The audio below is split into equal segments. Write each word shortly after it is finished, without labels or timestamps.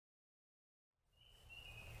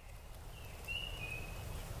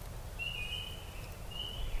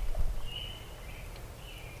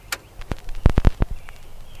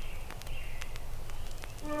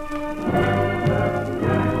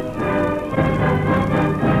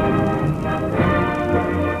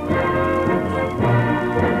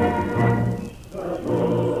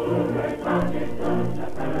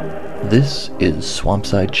This is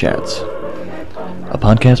Swampside Chats, a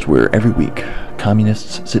podcast where every week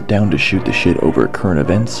communists sit down to shoot the shit over current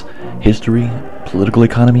events, history, political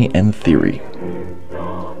economy, and theory.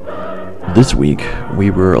 This week, we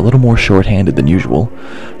were a little more short-handed than usual,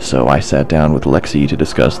 so I sat down with Lexi to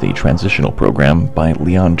discuss the Transitional Program by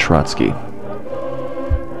Leon Trotsky.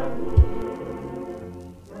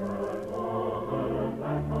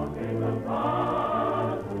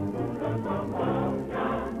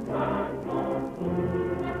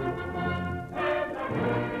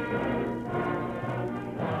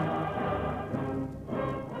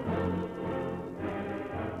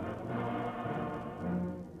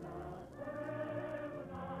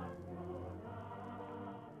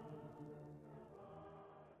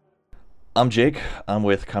 I'm Jake, I'm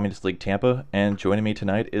with Communist League Tampa, and joining me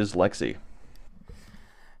tonight is Lexi.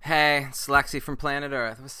 Hey, it's Lexi from Planet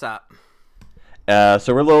Earth. What's up? So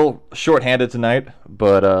we're a little short-handed tonight,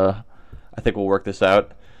 but I think we'll work this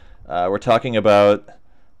out. We're talking about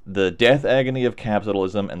the death agony of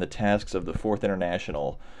capitalism and the tasks of the Fourth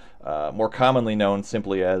International, more commonly known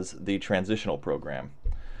simply as the Transitional Program.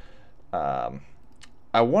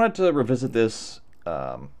 I wanted to revisit this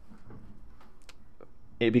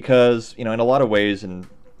because, in a lot of ways and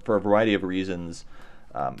for a variety of reasons,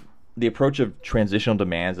 the approach of transitional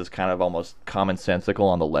demands is kind of almost commonsensical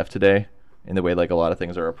on the left today in the way like a lot of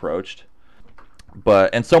things are approached.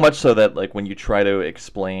 And so much so that like when you try to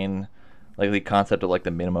explain like the concept of like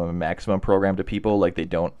the minimum and maximum program to people, like they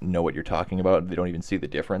don't know what you're talking about. They don't even see the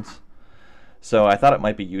difference. So I thought it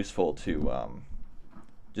might be useful to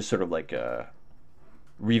just sort of like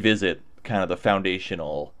revisit kind of the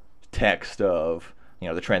foundational text of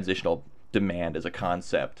the transitional demand as a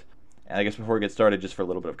concept. And I guess before we get started, just for a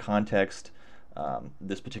little bit of context,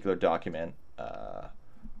 this particular document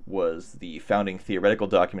was the founding theoretical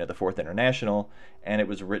document of the Fourth International, and it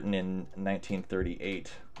was written in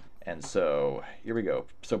 1938. And so here we go.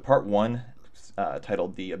 So part one,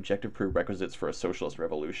 titled The Objective Prerequisites for a Socialist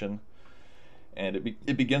Revolution. And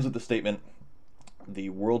it begins with the statement, the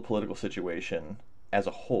world political situation as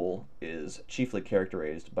a whole is chiefly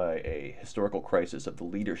characterized by a historical crisis of the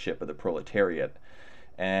leadership of the proletariat.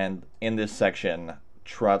 And in this section,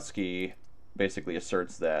 Trotsky basically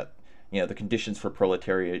asserts that, the conditions for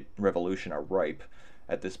proletariat revolution are ripe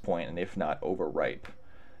at this point, and if not overripe.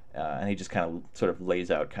 And he just kind of sort of lays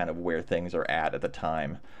out kind of where things are at the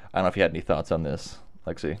time. I don't know if you had any thoughts on this,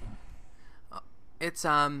 Lexi. It's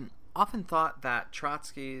often thought that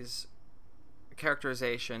Trotsky's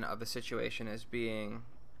characterization of the situation as being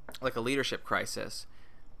like a leadership crisis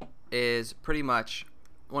is pretty much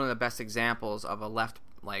one of the best examples of a left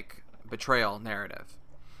like betrayal narrative.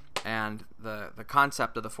 And the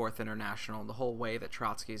concept of the Fourth International, the whole way that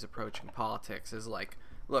Trotsky is approaching politics is like,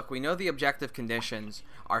 look, we know the objective conditions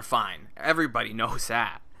are fine. Everybody knows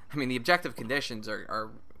that. I mean, the objective conditions are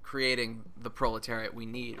creating the proletariat we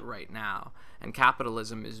need right now, and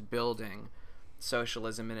capitalism is building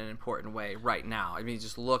socialism in an important way right now. I mean,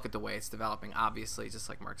 just look at the way it's developing, obviously, just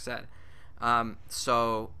like Marx said.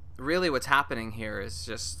 So really what's happening here is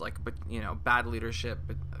just like, bad leadership,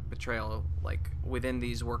 betrayal, like within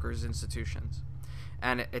these workers' institutions.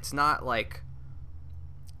 And it's not like,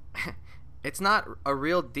 it's not a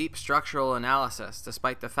real deep structural analysis,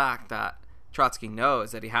 despite the fact that Trotsky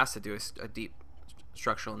knows that he has to do a deep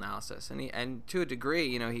structural analysis, and to a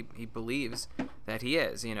degree, he believes that he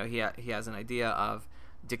is. He has an idea of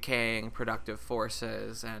decaying productive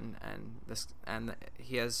forces, and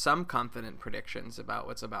he has some confident predictions about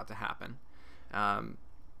what's about to happen. A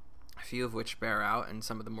few of which bear out, and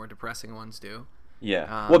some of the more depressing ones do.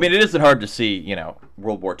 Yeah. Well, I mean, it isn't hard to see,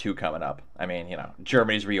 World War II coming up. I mean,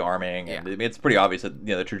 Germany's rearming, and it's pretty obvious that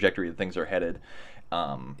the trajectory that things are headed. So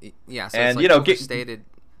and it's like overstated.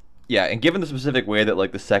 Yeah, and given the specific way that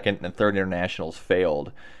like the Second and Third Internationals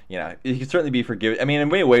failed, it can certainly be forgiven. I mean, in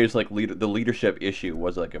many ways, like the leadership issue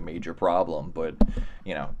was like a major problem, but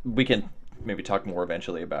we can maybe talk more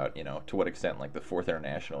eventually about to what extent like the Fourth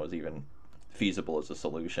International is even feasible as a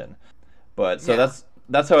solution. But so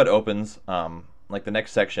that's how it opens. Like the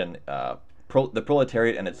next section, the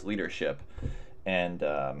proletariat and its leadership, and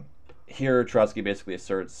here Trotsky basically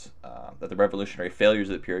asserts that the revolutionary failures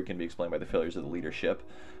of the period can be explained by the failures of the leadership.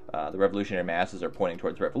 The revolutionary masses are pointing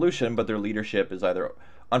towards revolution, but their leadership is either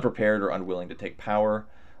unprepared or unwilling to take power.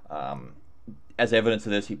 As evidence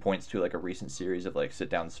of this, he points to like a recent series of like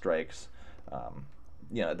sit-down strikes.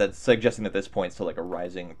 That's suggesting that this points to like a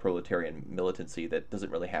rising proletarian militancy that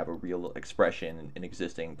doesn't really have a real expression in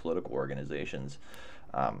existing political organizations.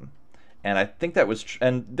 And I think that was,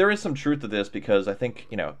 and there is some truth to this because I think,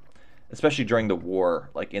 especially during the war,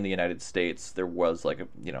 like in the United States, there was like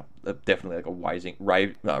definitely like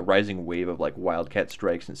a rising wave of like wildcat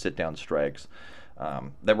strikes and sit down strikes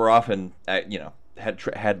that were often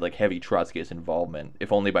had like heavy Trotskyist involvement,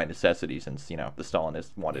 if only by necessity, since the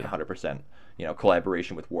Stalinists wanted 100%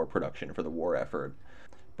 collaboration with war production for the war effort.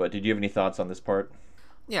 But did you have any thoughts on this part?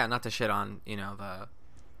 Yeah, not to shit on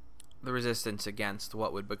the resistance against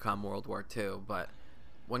what would become World War II, but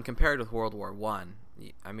when compared with World War One,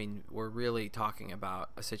 I mean, we're really talking about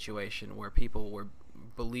a situation where people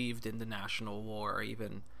believed in the national war, or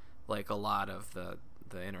even like a lot of the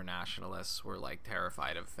internationalists were like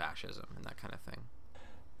terrified of fascism and that kind of thing.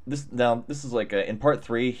 This is like in part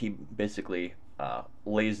 3, he basically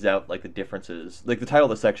lays out like the differences. Like the title of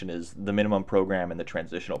the section is the minimum program and the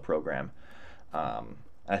transitional program.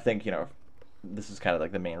 I think this is kind of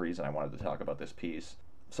like the main reason I wanted to talk about this piece.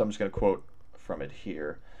 So I'm just going to quote from it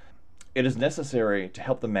here. It is necessary to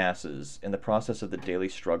help the masses in the process of the daily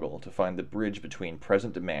struggle to find the bridge between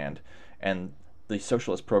present demand and the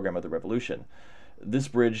socialist program of the revolution. This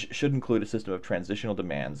bridge should include a system of transitional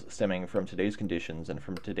demands stemming from today's conditions and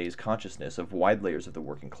from today's consciousness of wide layers of the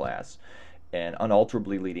working class, and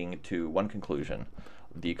unalterably leading to one conclusion: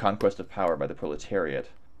 the conquest of power by the proletariat.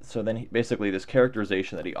 So then, basically, this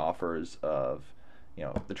characterization that he offers of,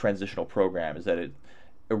 the transitional program is that it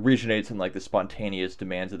originates in like the spontaneous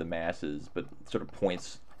demands of the masses, but sort of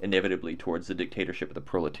points inevitably towards the dictatorship of the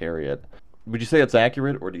proletariat. Would you say that's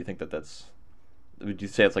accurate, or do you think would you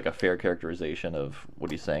say it's like a fair characterization of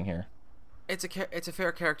what he's saying here? It's a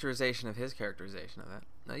fair characterization of his characterization of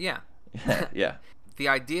it. Yeah. Yeah. The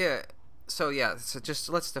idea. So just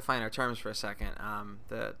let's define our terms for a second.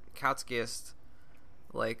 The Kautskyist,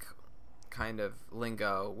 like, kind of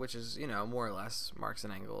lingo, which is more or less Marx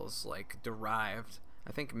and Engels like derived.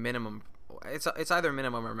 I think minimum. It's either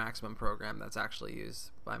minimum or maximum program that's actually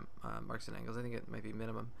used by Marx and Engels. I think it might be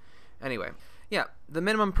minimum. Anyway, yeah, the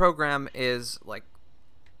minimum program is like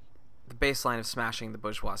the baseline of smashing the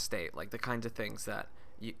bourgeois state, like the kinds of things that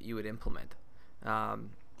you would implement.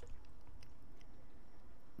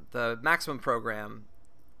 The maximum program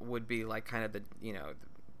would be like kind of the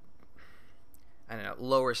I don't know,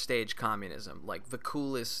 lower stage communism, like the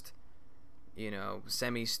coolest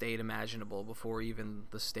semi-state imaginable before even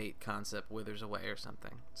the state concept withers away or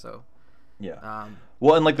something. So yeah.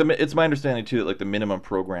 Well, and like it's my understanding too that like the minimum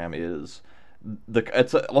program is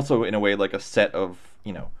it's also in a way like a set of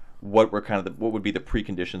what would be the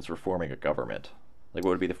preconditions for forming a government, like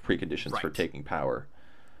what would be the preconditions for taking power.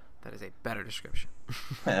 That is a better description.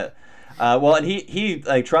 Well, and he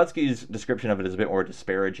like Trotsky's description of it is a bit more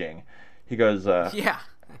disparaging. He goes,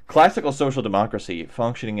 classical social democracy,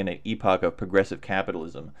 functioning in an epoch of progressive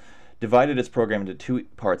capitalism, divided its program into two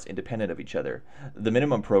parts independent of each other. The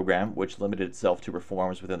minimum program, which limited itself to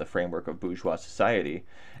reforms within the framework of bourgeois society,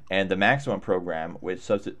 and the maximum program, which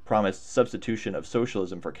promised substitution of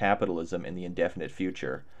socialism for capitalism in the indefinite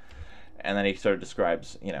future. And then he sort of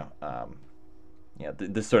describes,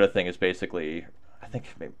 this sort of thing is basically, I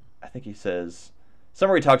think he says,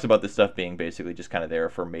 somewhere he talks about this stuff being basically just kind of there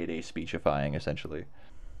for Mayday speechifying, essentially.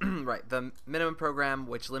 Right. The minimum program,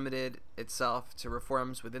 which limited itself to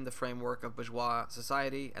reforms within the framework of bourgeois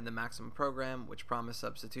society, and the maximum program, which promised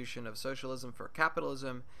substitution of socialism for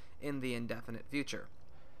capitalism in the indefinite future.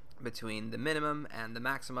 Between the minimum and the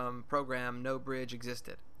maximum program, no bridge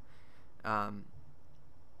existed. Yeah,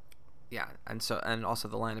 and also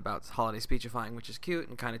the line about holiday speechifying, which is cute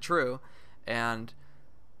and kind of true, and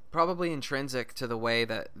probably intrinsic to the way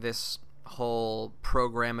that this whole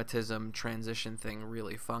programmatism transition thing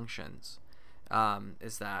really functions,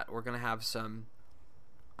 is that we're going to have some,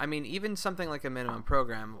 I mean, even something like a minimum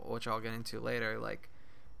program, which I'll get into later, like,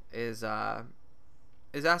 is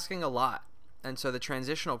asking a lot. And so the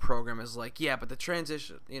transitional program is like, yeah, but the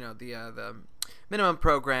transition, the minimum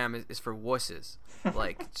program is for wusses.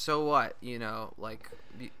 Like, so what? Like,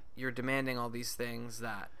 you're demanding all these things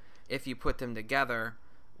that, if you put them together,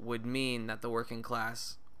 would mean that the working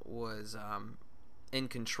class was in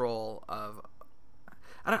control of.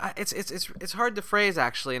 It's hard to phrase,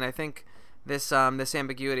 actually, and I think this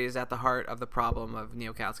ambiguity is at the heart of the problem of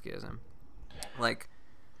neo-Kautskyism. Like,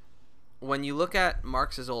 when you look at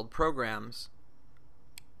Marx's old programs,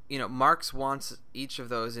 Marx wants each of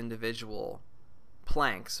those individual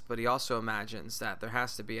planks, but he also imagines that there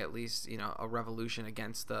has to be at least, a revolution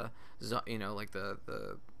against the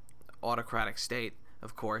autocratic state,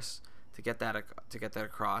 of course, to get that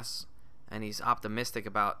across. And he's optimistic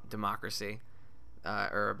about democracy,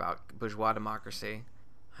 or about bourgeois democracy.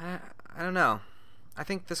 I don't know. I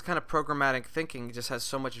think this kind of programmatic thinking just has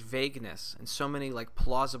so much vagueness and so many like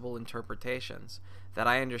plausible interpretations that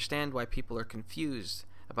I understand why people are confused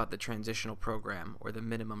about the transitional program or the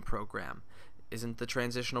minimum program. Isn't the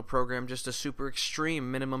transitional program just a super extreme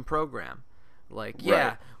minimum program? Like,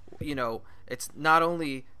 yeah, Right. you know, it's not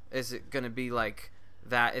only is it going to be like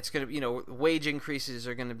that, it's going to, you know, wage increases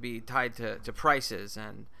are going to be tied to prices,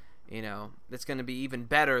 and, you know, it's going to be even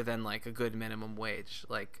better than like a good minimum wage.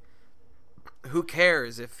 Like, who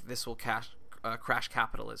cares if this will crash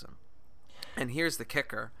capitalism? And here's the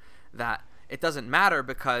kicker, that it doesn't matter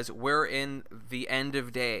because we're in the end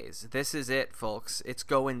of days. This is it, folks. It's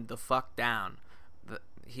going the fuck down.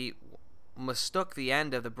 He mistook the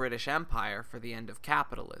end of the British Empire for the end of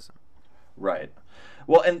capitalism. Right.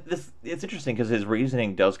 Well, and it's interesting because his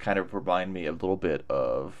reasoning does kind of remind me a little bit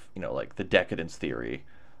of, you know, like the decadence theory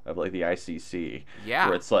of like the ICC. Yeah.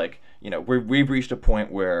 Where it's like, you know, we've reached a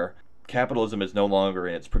point where capitalism is no longer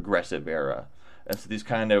in its progressive era. And so these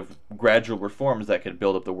kind of gradual reforms that could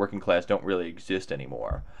build up the working class don't really exist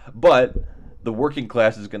anymore. But the working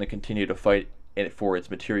class is going to continue to fight for its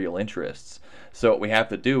material interests. So what we have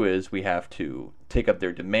to do is we have to take up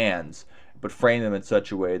their demands, but frame them in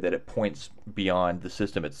such a way that it points beyond the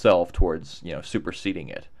system itself towards, you know, superseding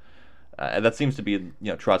it. And that seems to be, you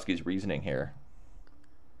know, Trotsky's reasoning here.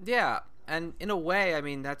 Yeah, and in a way, I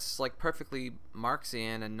mean, that's like perfectly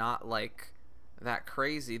Marxian and not like that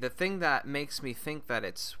crazy. The thing that makes me think that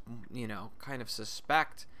it's, you know, kind of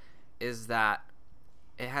suspect is that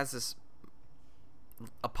it has this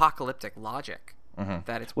apocalyptic logic,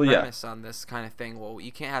 that it's premised on this kind of thing. Well,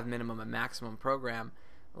 you can't have minimum and maximum program,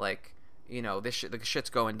 like, you know, the shit's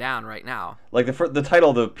going down right now. Like the title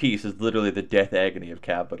of the piece is literally "The Death Agony of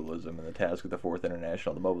Capitalism and the Task of the Fourth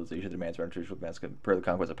International: The Mobilization of Demands for Artificial for the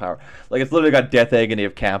Conquest of Power." Like, it's literally got "Death Agony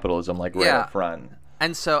of Capitalism" like right up front.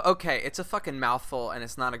 And so, okay, it's a fucking mouthful, and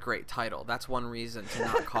it's not a great title. That's one reason to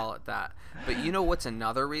not call it that. But you know what's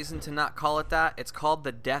another reason to not call it that? It's called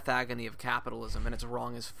The Death Agony of Capitalism, and it's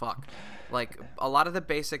wrong as fuck. Like, a lot of the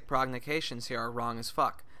basic prognostications here are wrong as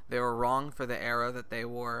fuck. They were wrong for the era that they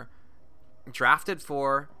were drafted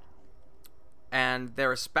for, and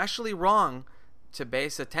they're especially wrong to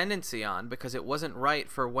base a tendency on because it wasn't right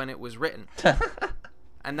for when it was written.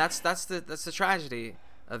 And that's the tragedy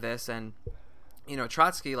of this. And you know,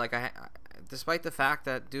 Trotsky, like, despite the fact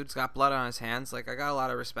that dude's got blood on his hands, like, I got a lot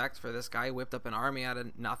of respect for this guy. He whipped up an army out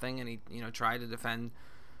of nothing, and he, you know, tried to defend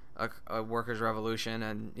a workers' revolution,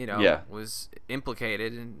 and, you know, was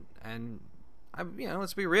implicated, and you know,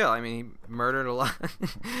 let's be real. I mean, he murdered a lot.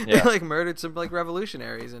 He, like, murdered some, like,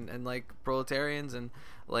 revolutionaries and like proletarians, and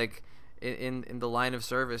like in the line of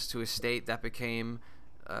service to a state that became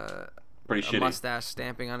pretty shitty. Mustache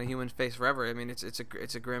stamping on a human face forever. I mean, it's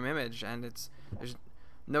a grim image, and there's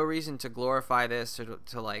no reason to glorify this or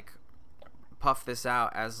to like puff this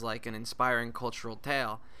out as like an inspiring cultural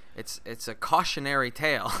tale. It's a cautionary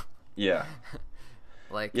tale. Yeah.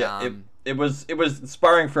 Like, it was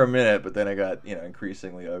inspiring for a minute, but then it got, you know,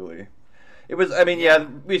 increasingly ugly. It was, I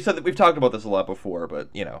mean, we said that we've talked about this a lot before, but,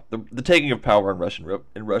 you know, the taking of power in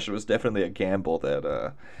Russia was definitely a gamble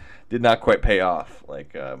that did not quite pay off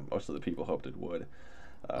like most of the people hoped it would.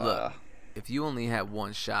 Look, if you only had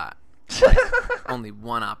one shot, like, only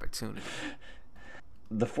one opportunity.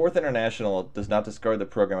 The Fourth International does not discard the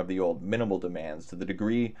program of the old minimal demands to the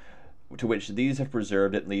degree to which these have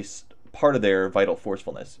preserved at least part of their vital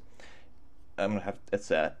forcefulness. I'm gonna have it's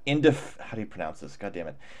how do you pronounce this? God damn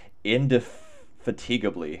it,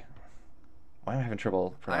 indefatigably. Why am I having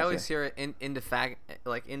trouble pronouncing? I always hear it indefatigable.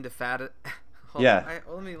 Yeah.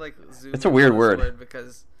 Let me like zoom. It's a weird word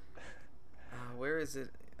because where is it?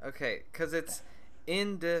 Okay, because it's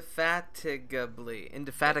indefatigably.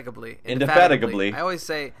 I always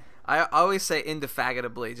say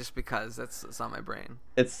indefatigably just because that's on my brain.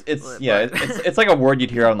 It's like a word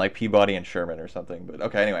you'd hear on like Peabody and Sherman or something. But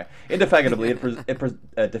okay, anyway, indefatigably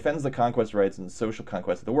it defends the conquest rights and social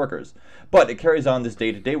conquest of the workers, but it carries on this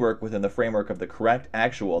day-to-day work within the framework of the correct,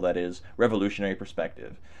 actual, that is, revolutionary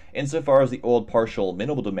perspective. Insofar as the old partial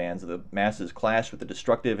minimal demands of the masses clash with the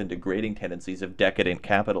destructive and degrading tendencies of decadent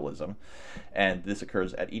capitalism, and this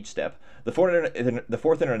occurs at each step, the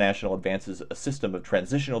Fourth International advances a system of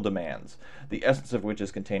transitional demands, the essence of which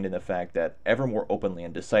is contained in the fact that ever more openly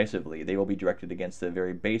and decisively they will be directed against the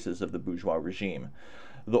very basis of the bourgeois regime.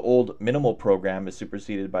 The old minimal program is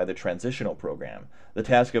superseded by the transitional program, the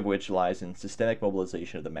task of which lies in systemic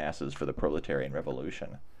mobilization of the masses for the proletarian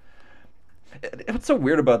revolution. What's so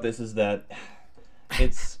weird about this is that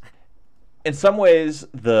it's, in some ways,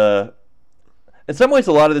 in some ways,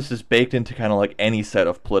 a lot of this is baked into kind of like any set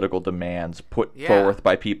of political demands put forth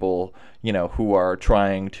by people, who are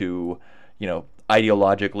trying to,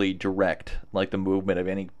 ideologically direct like the movement of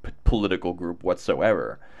any political group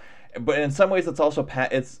whatsoever. But in some ways, it's also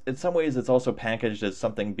packaged as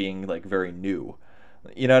something being like very new.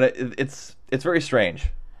 It's very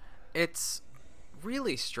strange. It's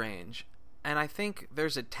really strange. And I think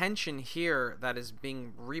there's a tension here that is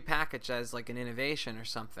being repackaged as like an innovation or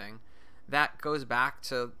something. That goes back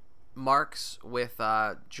to Marx with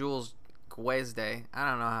Jules Guesde. I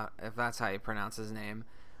don't know if that's how you pronounce his name.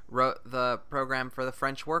 Wrote the program for the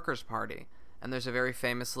French Workers' Party. And there's a very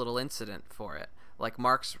famous little incident for it. Like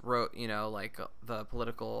Marx wrote, like the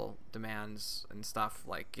political demands and stuff,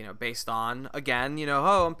 like, based on, again,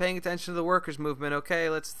 I'm paying attention to the workers' movement. Okay,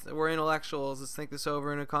 we're intellectuals. Let's think this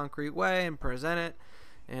over in a concrete way and present it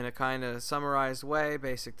in a kind of summarized way,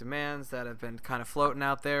 basic demands that have been kind of floating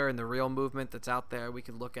out there in the real movement that's out there. We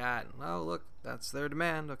could look at, look, that's their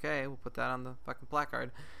demand. Okay, we'll put that on the fucking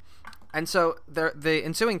placard. And so the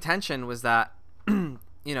ensuing tension was that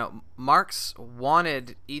Marx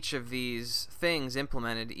wanted each of these things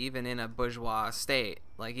implemented even in a bourgeois state,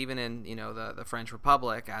 like even in, the French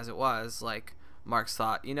Republic as it was. Like Marx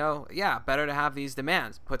thought, better to have these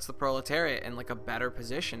demands, puts the proletariat in like a better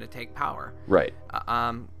position to take power. Right.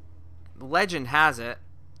 Legend has it,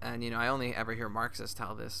 and I only ever hear Marxists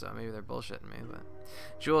tell this, so maybe they're bullshitting me, but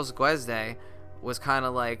Jules Guesde was kind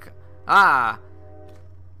of like,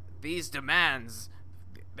 these demands,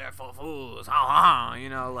 they're for fools, what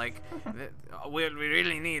we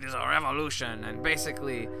really need is a revolution. And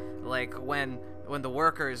basically, like, when the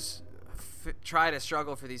workers try to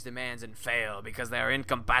struggle for these demands and fail because they are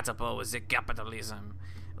incompatible with the capitalism,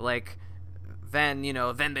 like, then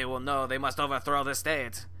they will know they must overthrow the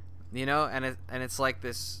state, and it's like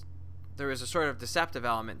this. There was a sort of deceptive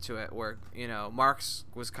element to it where, Marx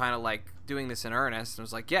was kind of like doing this in earnest and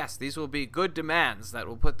was like, yes, these will be good demands that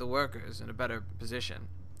will put the workers in a better position.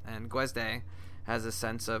 And Guesde has a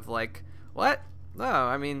sense of like, what? No,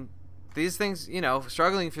 I mean, these things,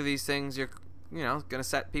 struggling for these things, you're, going to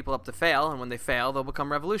set people up to fail. And when they fail, they'll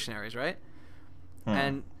become revolutionaries, right?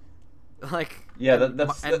 And like... Yeah,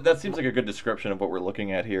 that seems like a good description of what we're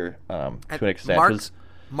looking at here to an extent.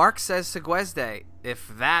 Marx says to Guesde, if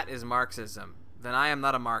that is Marxism, then I am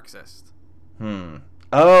not a Marxist.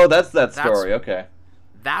 Oh, that's that story. Okay.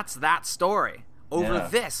 That's that story. Over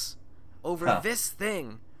this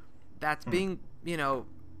thing that's being,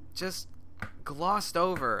 just glossed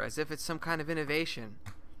over as if it's some kind of innovation.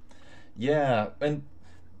 Yeah, and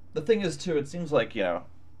the thing is, too, it seems like,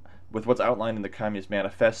 with what's outlined in the Communist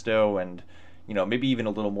Manifesto and, maybe even a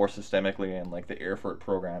little more systemically in, like, the Erfurt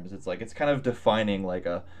programs, it's like, it's kind of defining, like,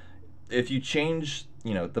 if you change,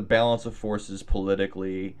 the balance of forces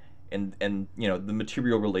politically and the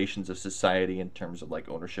material relations of society in terms of, like,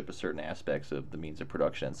 ownership of certain aspects of the means of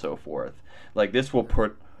production and so forth, like, this will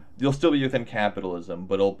you'll still be within capitalism,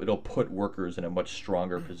 but it'll put workers in a much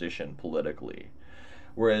stronger position politically.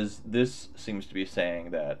 Whereas this seems to be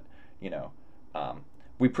saying that,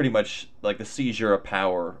 we pretty much, like, the seizure of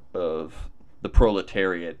power of the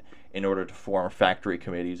proletariat in order to form factory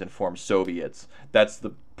committees and form Soviets, that's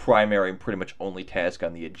the primary and pretty much only task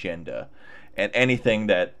on the agenda. And anything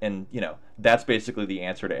that's basically the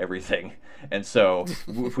answer to everything. And so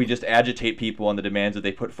if we just agitate people on the demands that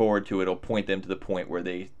they put forward to, it'll point them to the point where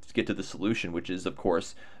they get to the solution, which is, of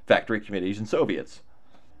course, factory committees and Soviets.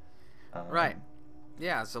 Right.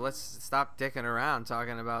 Yeah, so let's stop dicking around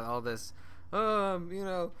talking about all this, And,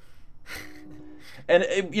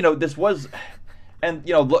 this was...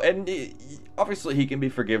 And, obviously he can be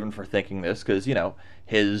forgiven for thinking this because,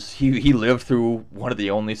 he lived through one of the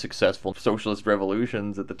only successful socialist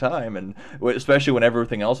revolutions at the time, and especially when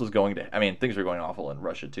everything else was going to... I mean, things were going awful in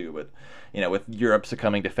Russia too, but, with Europe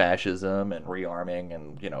succumbing to fascism and rearming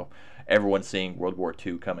and, everyone seeing World War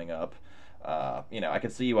II coming up, I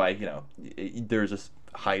can see why, there's a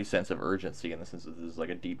high sense of urgency in the sense that this is like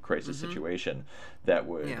a deep crisis situation that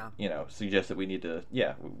would, suggest that we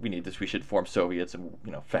should form Soviets and,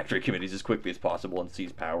 factory committees as quickly as possible and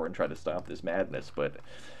seize power and try to stop this madness. But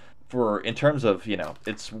in terms of,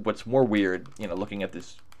 it's what's more weird, looking at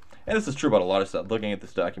this, and this is true about a lot of stuff, looking at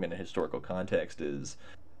this document in historical context is,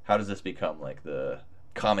 how does this become like the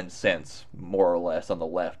common sense, more or less, on the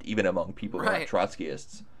left, even among people who are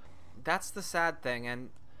Trotskyists? That's the sad thing, and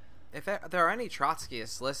if there are any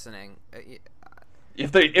Trotskyists listening,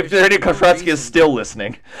 if there are any Trotskyists still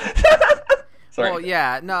listening, sorry. Well,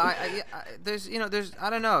 yeah, no, there's I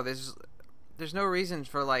don't know, there's there's no reason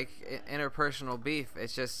for like interpersonal beef.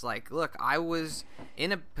 It's just like, look, I was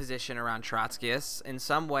in a position around Trotskyists. In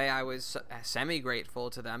some way, I was semi-grateful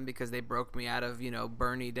to them because they broke me out of,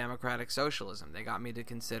 Bernie democratic socialism. They got me to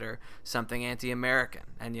consider something anti-American,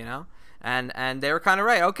 and and they were kind of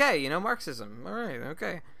right. Okay, Marxism. All right,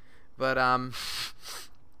 okay, but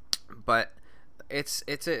it's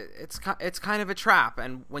kind of a trap,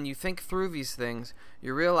 and when you think through these things,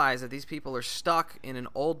 you realize that these people are stuck in an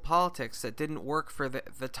old politics that didn't work for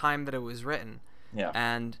the time that it was written. Yeah.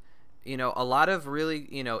 And a lot of really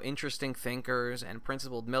interesting thinkers and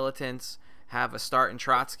principled militants have a start in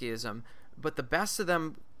Trotskyism, but the best of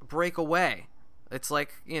them break away. It's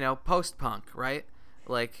like post-punk, right?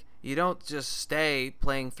 Like, you don't just stay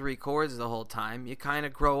playing three chords the whole time. You kind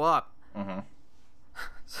of grow up. Mm-hmm.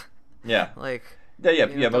 Yeah. Like.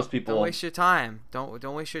 Yeah. Most people don't waste your time. Don't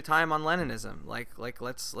waste your time on Leninism. Like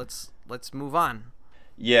let's move on.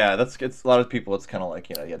 Yeah, it's a lot of people. It's kind of like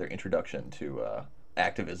their introduction to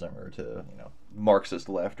activism or to Marxist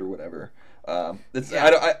left or whatever. I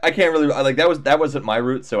can't really like that wasn't my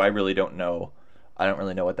route, so I really don't know. I don't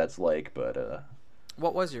really know what that's like, but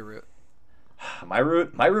what was your route? My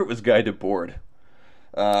route was Guy Debord.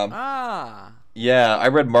 Yeah, I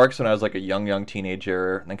read Marx when I was like a young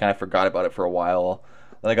teenager, and then kind of forgot about it for a while.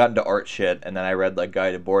 Then I got into art shit, and then I read like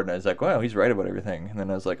Guy Debord, and I was like, wow, he's right about everything. And then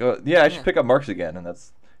I was like, oh yeah, I should pick up Marx again, and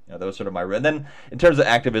that's that was sort of my route. And then in terms of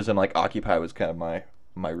activism, like Occupy was kind of my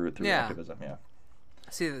route through activism. Yeah.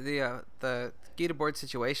 See, the Guy Debord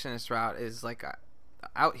Situationist route is like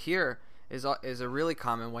out here is a really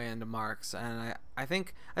common way into Marx, and I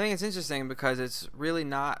think it's interesting because it's really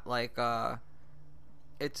not like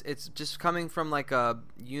It's just coming from like a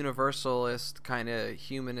universalist kind of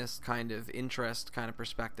humanist kind of interest kind of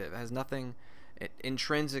perspective. It has nothing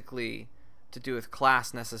intrinsically to do with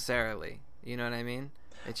class necessarily. You know what I mean?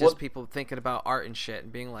 It's just people thinking about art and shit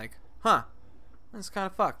and being like, huh, that's kind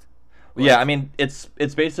of fucked. Like, yeah, I mean, it's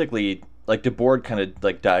basically like Debord kind of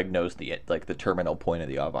like diagnosed the terminal point of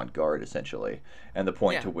the avant-garde essentially, and the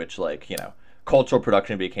point to which cultural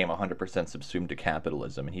production became 100% subsumed to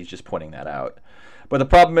capitalism, and he's just pointing that out. But the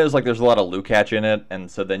problem is, like, there's a lot of Lukács in it, and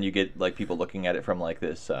so then you get like people looking at it from like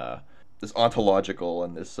this ontological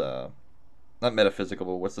and this not metaphysical,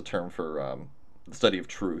 but what's the term for the study of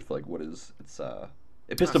truth? Like, what is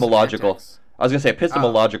epistemological? I was gonna say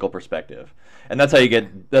epistemological perspective, and that's how you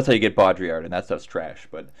get Baudrillard, and that stuff's trash.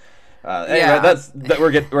 But anyway,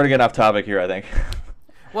 we're getting off topic here, I think.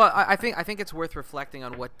 Well, I think it's worth reflecting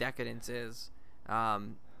on what decadence is,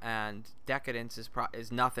 and decadence is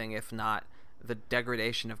nothing if not the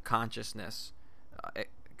degradation of consciousness,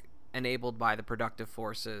 enabled by the productive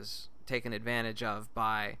forces taken advantage of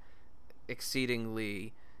by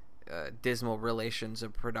exceedingly dismal relations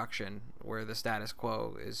of production, where the status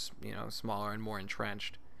quo is smaller and more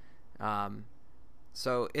entrenched.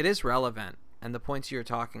 So it is relevant. And the points you're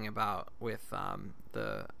talking about with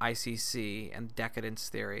the ICC and decadence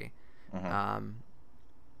theory,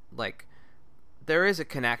 like there is a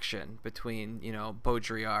connection between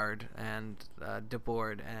Baudrillard and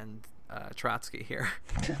Debord and Trotsky here.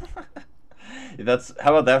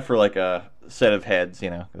 How about that for like a set of heads?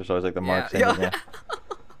 There's always like the Marx. Yeah.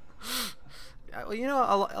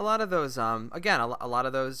 Well, a lot of those, again, a lot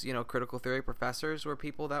of those, critical theory professors were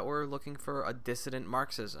people that were looking for a dissident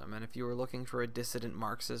Marxism. And if you were looking for a dissident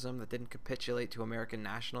Marxism that didn't capitulate to American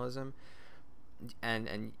nationalism,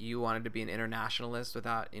 and you wanted to be an internationalist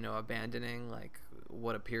without, abandoning, like,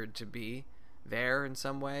 what appeared to be there in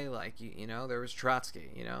some way, like, there was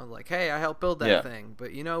Trotsky, like, hey, I helped build that thing,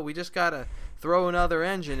 but, we just got to throw another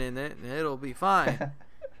engine in it, and it'll be fine.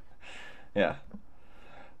 Yeah.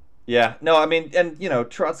 Yeah, no, I mean, and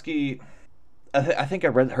Trotsky, I think I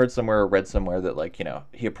read somewhere that like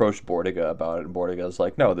he approached Bordiga about it, and Bordiga's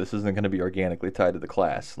like, no, this isn't going to be organically tied to the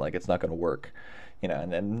class, like it's not going to work,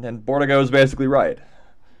 and Bordiga was basically right.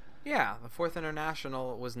 Yeah, the Fourth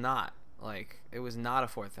International was not it was not a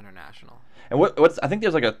Fourth International. And what's I think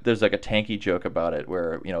there's like a tanky joke about it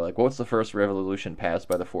where like what's the first revolution passed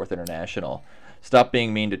by the Fourth International? Stop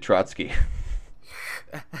being mean to Trotsky.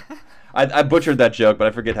 I butchered that joke, but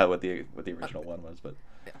I forget what the original one was. But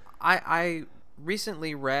I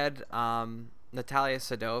recently read Natalia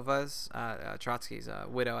Sadova's, Trotsky's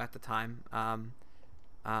widow at the time,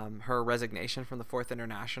 her resignation from the Fourth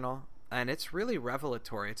International, and it's really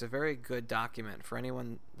revelatory. It's a very good document for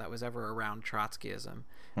anyone that was ever around Trotskyism.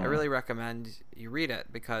 I really recommend you read it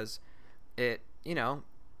because it,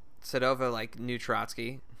 Sadova knew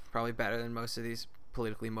Trotsky probably better than most of these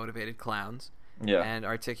politically motivated clowns. Yeah. And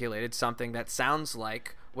articulated something that sounds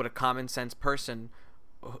like what a common sense person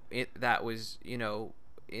that was,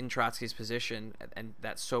 in Trotsky's position and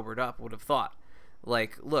that sobered up would have thought.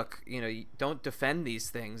 Like, look, you don't defend these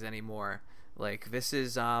things anymore. Like, this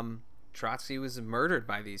is Trotsky was murdered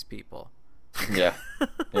by these people. Yeah.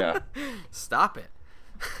 Stop it.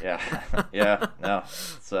 Yeah. No,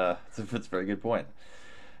 it's a very good point.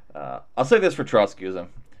 I'll say this for Trotskyism: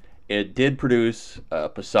 it did produce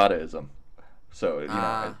Posadaism. So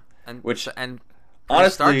honestly,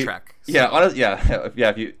 Star Trek. So.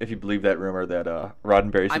 If you believe that rumor that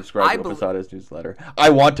Roddenberry subscribed to Posada's newsletter, I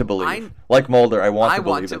want to believe, like Mulder, I want to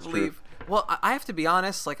believe it's true. Well, I have to be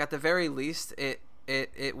honest. Like, at the very least,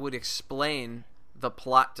 it would explain the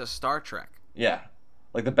plot to Star Trek. Yeah,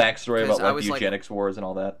 like the backstory about the eugenics wars and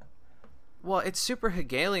all that. Well, it's super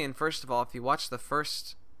Hegelian. First of all, if you watch the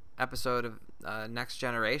first episode of Next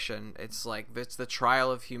Generation, it's the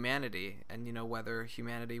trial of humanity, and whether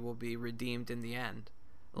humanity will be redeemed in the end.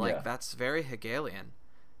 That's very Hegelian,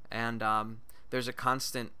 and there's a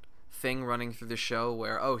constant thing running through the show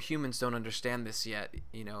where humans don't understand this yet.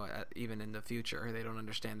 Even in the future, they don't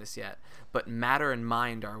understand this yet. But matter and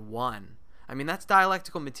mind are one. I mean, that's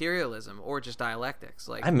dialectical materialism, or just dialectics.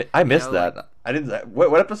 Like, I missed that. I didn't.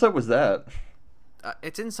 What episode was that?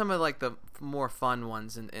 It's in some of the more fun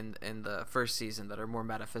ones in the first season that are more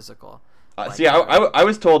metaphysical. I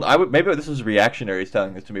was told maybe this was reactionaries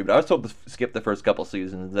telling this to me, but I was told to skip the first couple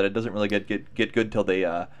seasons, that it doesn't really get good till they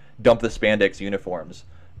dump the spandex uniforms.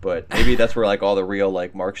 But maybe that's where all the real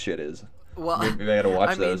Marx shit is. Well, maybe I gotta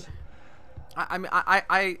watch those.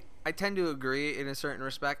 I tend to agree in a certain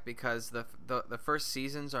respect, because the first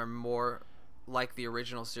seasons are more like the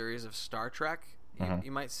original series of Star Trek,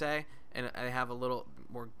 you might say, and they have a little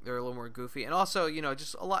more. They're a little more goofy, and also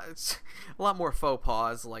just a lot. It's a lot more faux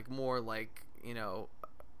pas, more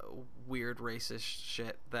weird racist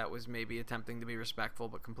shit that was maybe attempting to be respectful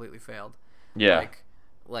but completely failed. Yeah.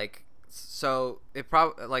 So it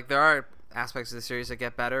probably there are aspects of the series that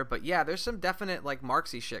get better, but yeah, there's some definite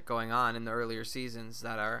Marxy shit going on in the earlier seasons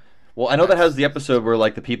that are. Well, I know that has the episode where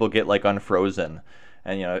the people get unfrozen,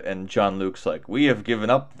 and and Jean-Luc's we have given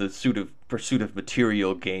up the pursuit of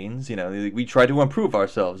material gains. We try to improve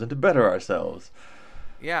ourselves and to better ourselves.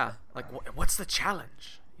 Yeah, what's the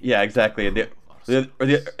challenge? Yeah, exactly. And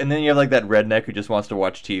then you have that redneck who just wants to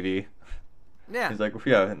watch TV. Yeah. He's they're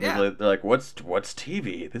like, what's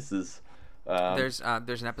TV? This is. There's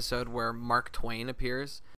an episode where Mark Twain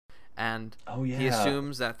appears, and he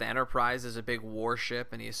assumes that the Enterprise is a big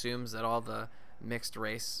warship, and he assumes that all the mixed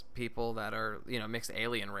race people that are mixed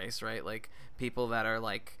alien race, right? People that are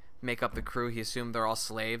make up the crew, he assumed they're all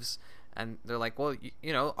slaves, and they're like, well,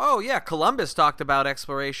 Columbus talked about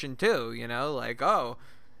exploration too,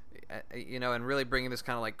 and really bringing this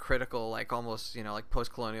kind of critical, almost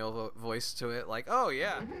post-colonial voice to it,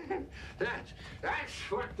 That's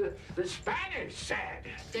what the Spanish said.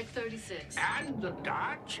 Deck 36. And the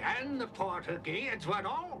Dutch and the Portuguese. It's what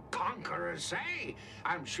all conquerors say.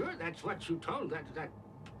 I'm sure that's what you told that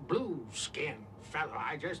blue skin fellow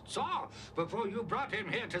I just saw before you brought him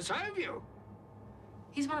here to serve you.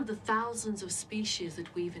 He's one of the thousands of species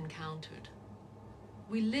that we've encountered.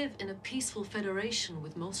 We live in a peaceful federation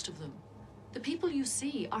with most of them. The people you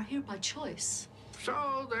see are here by choice.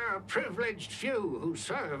 So there are privileged few who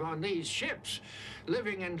serve on these ships,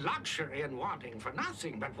 living in luxury and wanting for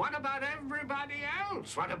nothing. But what about everybody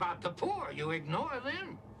else? What about the poor? You ignore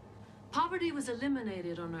them. Poverty was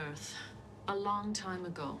eliminated on Earth a long time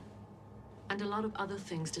ago, and a lot of other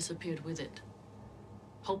things disappeared with it.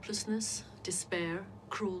 Hopelessness, despair,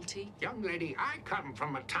 cruelty. Young lady, I come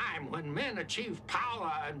from a time when men achieved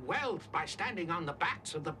power and wealth by standing on the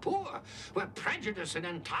backs of the poor, where prejudice and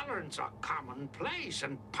intolerance are commonplace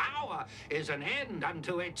and power is an end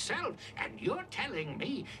unto itself. And you're telling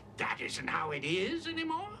me that isn't how it is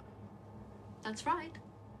anymore? That's right.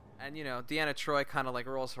 And Deanna Troi kind of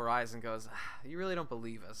rolls her eyes and goes, you really don't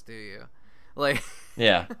believe us, do you?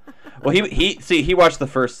 Yeah. Well, he watched the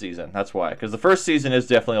first season. That's why, because the first season is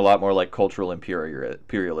definitely a lot more cultural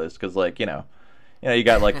imperialist. Because you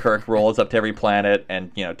got Kirk rolls up to every planet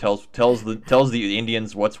and tells the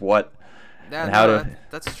Indians what's what and how to.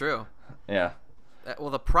 That's true. Yeah. Well,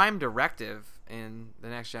 the prime directive in the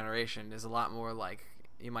Next Generation is a lot more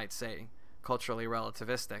you might say culturally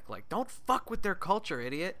relativistic. Don't fuck with their culture,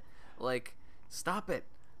 idiot. Stop it.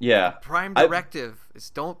 Yeah. Prime directive is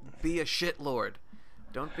don't be a shitlord.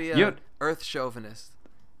 Don't be a earth chauvinist.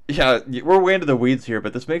 Yeah, we're way into the weeds here,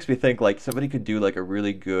 but this makes me think somebody could do a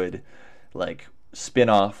really good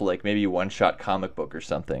spin-off, like maybe one-shot comic book or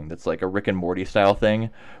something that's like a Rick and Morty style thing,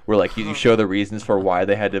 where like you show the reasons for why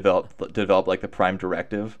they had develop like the Prime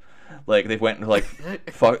Directive. Like they went and like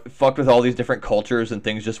fucked with all these different cultures, and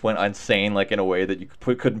things just went insane, like in a way that you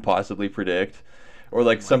couldn't possibly predict. Or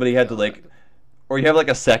like somebody had to like, or you have like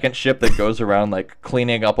a second ship that goes around like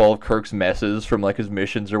cleaning up all of Kirk's messes from like his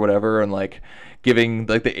missions or whatever, and like giving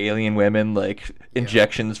like the alien women like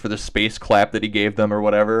injections for the space clap that he gave them or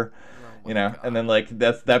whatever. You know, and then like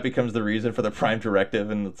that becomes the reason for the Prime Directive,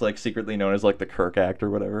 and it's like secretly known as like the Kirk Act or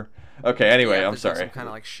whatever. Okay, anyway, I'm sorry. Some kind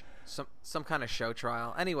of like some kind of show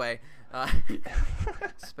trial. Anyway,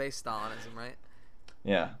 space Stalinism, right?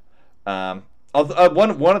 Yeah.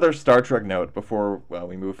 One other Star Trek note before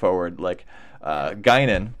we move forward, like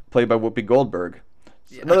Guinan, played by Whoopi Goldberg.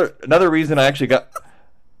 Yeah. Another reason I actually got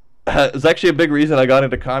is actually a big reason I got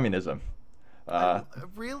into communism.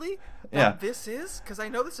 Really? Yeah. This is? Because I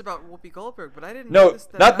know this about Whoopi Goldberg, but I didn't know.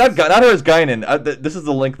 No, not her as Guinan. This is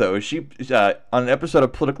the link, though. She on an episode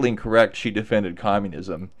of Politically Incorrect, she defended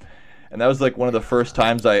communism. And that was like one of the first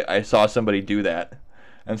times I saw somebody do that.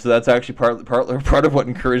 And so that's actually part of what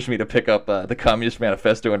encouraged me to pick up the Communist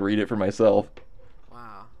Manifesto and read it for myself.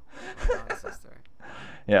 Wow. Sister.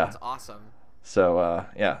 Yeah. That's awesome. So,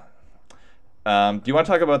 yeah. Do you want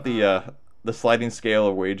to talk about the sliding scale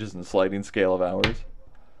of wages and sliding scale of hours?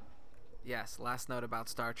 Yes, last note about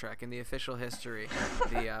Star Trek. In the official history,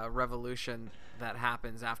 the revolution that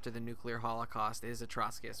happens after the nuclear holocaust is a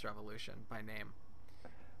Trotskyist revolution by name.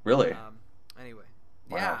 Really? Anyway.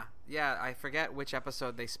 Wow. Yeah, I forget which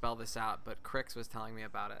episode they spell this out, but Crix was telling me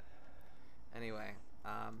about it. Anyway.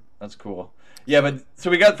 That's cool. Yeah, but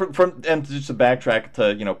so we got from and just to backtrack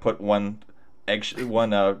to, put one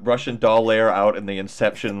Russian doll layer out in the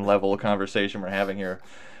Inception level conversation we're having here.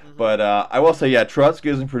 But I will say, yeah,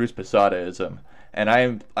 Trotskyism produced Posadaism, and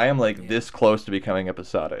I am like this close to becoming a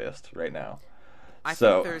Posadaist right now. I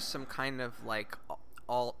think there's some kind of like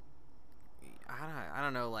I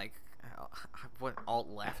don't know, like what alt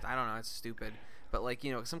left. I don't know. It's stupid, but like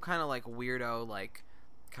some kind of like weirdo like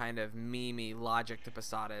kind of meme-y logic to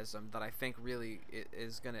Posadaism that I think really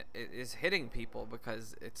is hitting people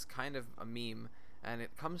because it's kind of a meme. And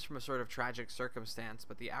it comes from a sort of tragic circumstance,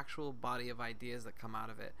 but the actual body of ideas that come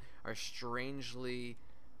out of it are strangely,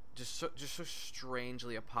 just so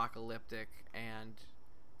strangely apocalyptic and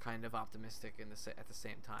kind of optimistic at the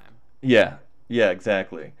same time. Yeah,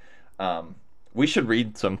 exactly. We should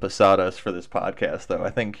read some Posadas for this podcast, though.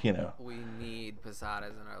 I think we need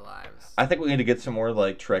Posadas in our lives. I think we need to get some more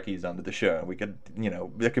like Trekkies onto the show. We could,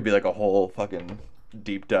 there could be like a whole fucking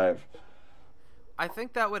deep dive. I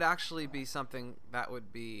think that would actually be something that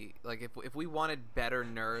would be like if we wanted better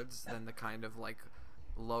nerds than the kind of like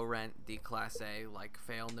low rent D class A like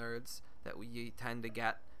fail nerds that we tend to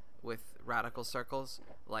get with radical circles,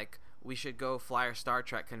 like we should go flyer Star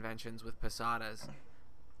Trek conventions with Posadas.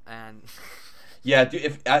 And yeah,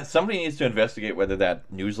 dude, if somebody needs to investigate whether that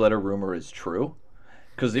newsletter rumor is true.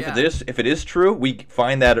 Because if it is true, we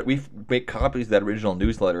make copies of that original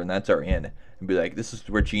newsletter, and that's our in, and be like, this is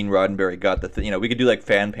where Gene Roddenberry got the we could do like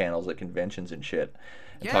fan panels at conventions and shit,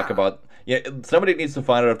 and talk about somebody needs to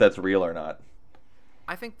find out if that's real or not.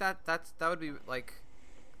 I think that would be like,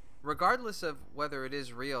 regardless of whether it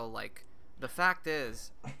is real, like the fact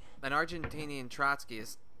is, an Argentinian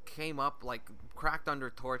Trotskyist came up like cracked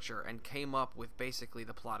under torture and came up with basically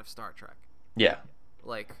the plot of Star Trek. Yeah,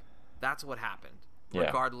 like that's what happened.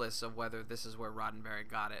 Regardless of whether this is where Roddenberry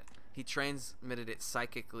got it. He transmitted it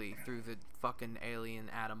psychically through the fucking alien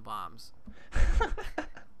atom bombs.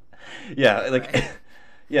 Yeah, like, right?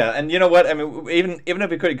 Yeah, and you know what? I mean, even if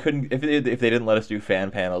we couldn't, if they didn't let us do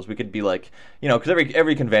fan panels, we could be like, because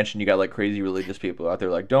every convention you got like crazy religious people out there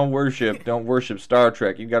like, don't worship Star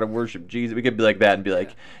Trek, you got to worship Jesus. We could be like that and be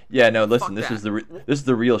like, no, listen, this is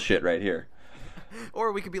the real shit right here.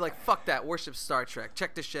 Or we could be like, fuck that, worship Star Trek.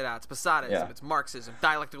 Check this shit out. It's Posadaism, it's Marxism,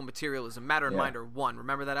 dialectical materialism, matter and mind are one.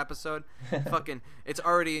 Remember that episode? Fucking, it's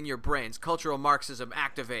already in your brains. Cultural Marxism,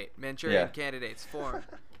 activate. Manchurian candidates, form.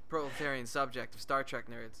 Proletarian subject of Star Trek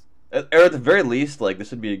nerds. Or at the very least, like,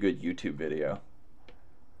 this would be a good YouTube video.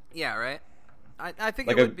 Yeah, right? I think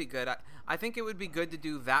like it would be good. I think it would be good to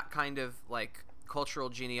do that kind of, like, cultural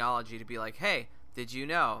genealogy to be like, hey, did you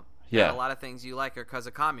know that a lot of things you like are because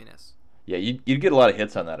of communists? Yeah, you'd get a lot of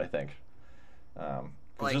hits on that, I think.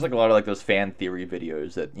 There's like a lot of like those fan theory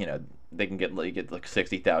videos that they can get like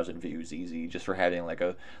 60,000 views easy just for having like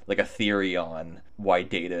a theory on why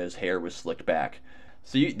Data's hair was slicked back.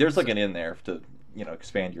 So there's like an in there to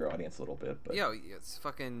expand your audience a little bit. But. It's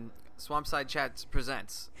fucking Swampside Chat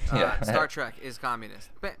presents Star Trek is communist.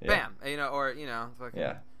 Bam, fucking.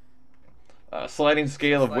 Yeah. sliding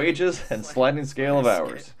scale of wages and sliding scale of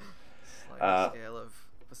hours. Sliding scale of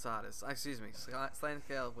Posadas. Excuse me. Sliding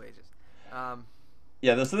scale of wages.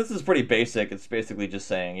 Yeah, so this is pretty basic. It's basically just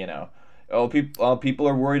saying, people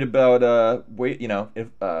are worried about if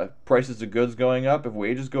prices of goods going up, if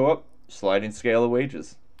wages go up, sliding scale of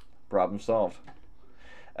wages. Problem solved.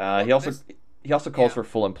 He also calls for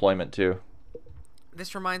full employment too.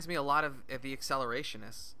 This reminds me a lot of the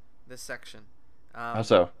Accelerationists. This section. How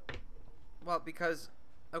so? Well, because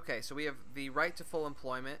so we have the right to full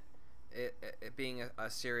employment, it being a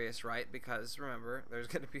serious right, because remember, there's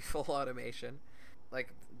going to be full automation. Like,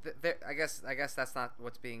 I guess that's not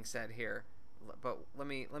what's being said here, but let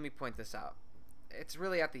me point this out. It's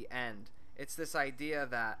really at the end. It's this idea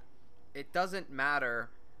that it doesn't matter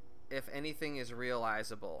if anything is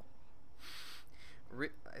realizable.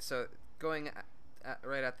 So going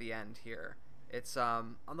right at the end here, it's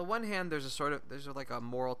on the one hand there's like a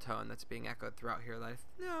moral tone that's being echoed throughout here that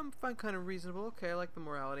I find kind of reasonable. Okay, I like the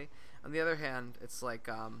morality. On the other hand, it's like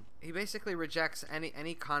he basically rejects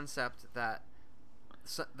any concept that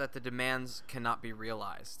the demands cannot be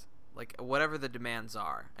realized, like whatever the demands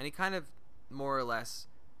are, and he kind of more or less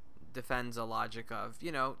defends a logic of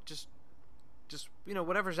just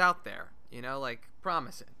whatever's out there, like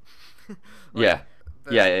promise it. Like, yeah.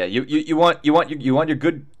 You want your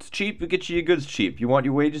goods cheap, we get you your goods cheap. You want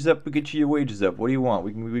your wages up, we get you your wages up. What do you want?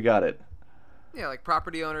 We got it. Yeah, like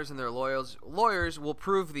property owners and their lawyers will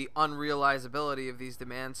prove the unrealizability of these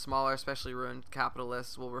demands. Smaller, especially ruined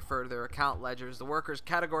capitalists will refer to their account ledgers. The workers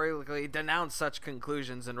categorically denounce such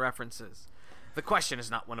conclusions and references. The question is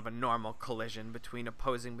not one of a normal collision between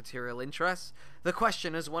opposing material interests. The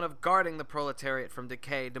question is one of guarding the proletariat from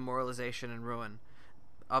decay, demoralization, and ruin.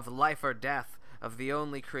 Of life or death of the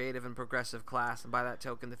only creative and progressive class, and by that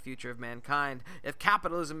token the future of mankind. If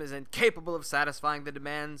capitalism is incapable of satisfying the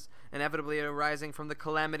demands inevitably arising from the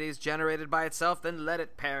calamities generated by itself, then let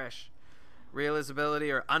it perish.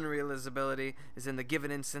 Realizability or unrealizability is in the given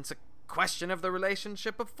instance a question of the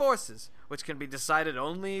relationship of forces, which can be decided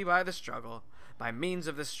only by the struggle. By means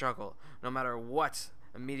of the struggle, no matter what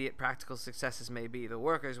immediate practical successes may be, the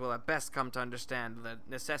workers will at best come to understand the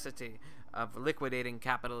necessity of liquidating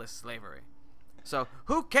capitalist slavery. So,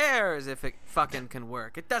 who cares if it fucking can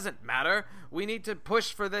work? It doesn't matter. We need to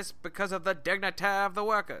push for this because of the dignity of the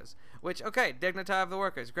workers. Which, okay, dignity of the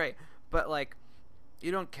workers, great. But, like,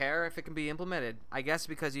 you don't care if it can be implemented. I guess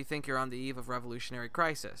because you think you're on the eve of revolutionary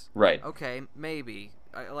crisis. Right. Okay, maybe.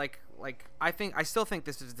 I still think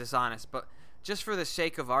this is dishonest, but just for the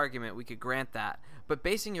sake of argument, we could grant that. But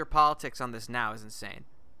basing your politics on this now is insane.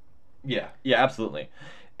 Yeah, absolutely.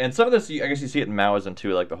 And some of this, I guess you see it in Maoism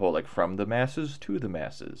too, like the whole, like, from the masses to the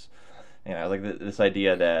masses. Like this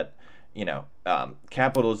idea that,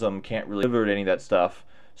 capitalism can't really deliver any of that stuff.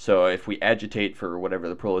 So if we agitate for whatever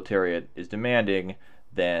the proletariat is demanding,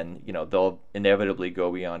 then, they'll inevitably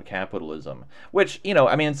go beyond capitalism. Which,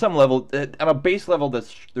 in some level, on a base level,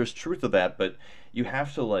 there's truth to that, but you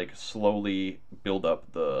have to, like, slowly build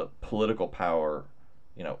up the political power,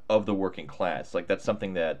 of the working class. Like, that's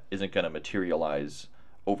something that isn't going to materialize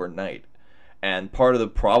overnight. And part of the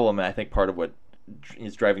problem, and I think part of what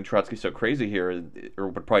is driving Trotsky so crazy here, or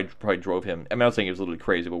what probably drove him, I'm not saying he was literally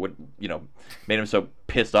crazy, but what made him so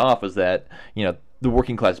pissed off was that the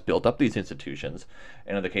working class built up these institutions,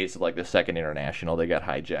 and in the case of, like, the Second International, they got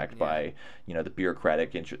hijacked by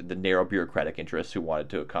the narrow bureaucratic interests who wanted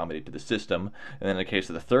to accommodate to the system. And then in the case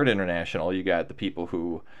of the Third International, you got the people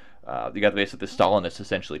who basically the Stalinists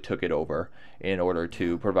essentially took it over in order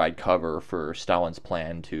to provide cover for Stalin's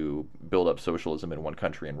plan to build up socialism in one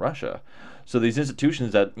country in Russia. So these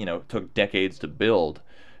institutions that took decades to build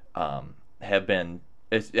have been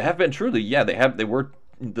truly,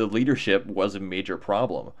 the leadership was a major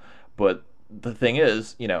problem. But the thing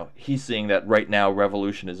is, he's seeing that right now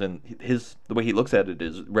revolution is in the way he looks at it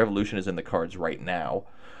is revolution is in the cards right now.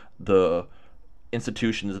 The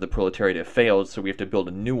institutions of the proletariat have failed, so we have to build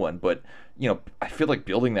a new one. But I feel like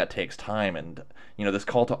building that takes time, and this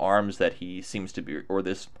call to arms that he seems to be, or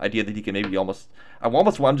this idea that he can maybe I'm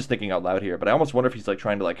just thinking out loud here, but I almost wonder if he's, like,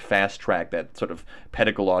 trying to, like, fast track that sort of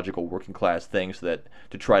pedagogical working class thing, so that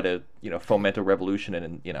to try to foment a revolution,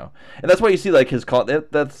 and that's why you see, like, his call.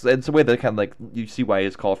 It's a way that kind of, like, you see why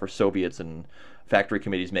his call for Soviets and factory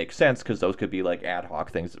committees makes sense, because those could be, like, ad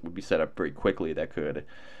hoc things that would be set up very quickly that could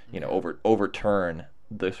overturn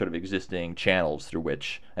the sort of existing channels through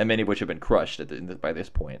which, and many of which have been crushed by this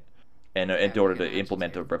point, and in order to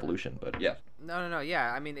implement a revolution. But yeah. No.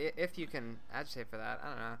 Yeah, I mean, if you can agitate for that, I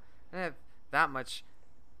don't know. I don't have that much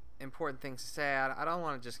important things to say. I don't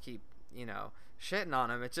want to just keep, shitting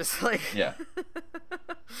on him. It's just like, yeah,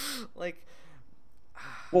 like,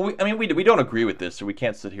 Well, we don't agree with this, so we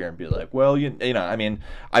can't sit here and be like, well, you know,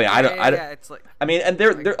 Yeah, it's like, I mean, and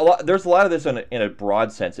there's a lot of this in a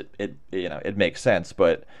broad sense. It you know, it makes sense,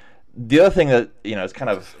 but the other thing that, you know, is kind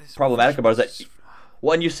of problematic about it is that,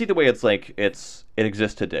 well, and you see the way it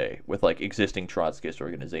exists today with like existing Trotskyist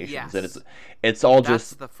organizations, yes, and it's all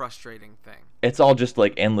that's just the frustrating thing. it's all just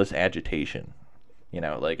like endless agitation. You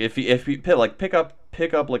know, like if you pick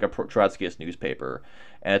up like a Trotskyist newspaper,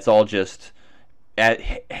 and it's all just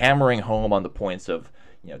hammering home on the points of,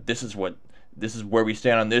 you know, this is where we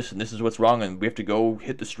stand on this, and this is what's wrong, and we have to go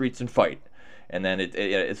hit the streets and fight. And then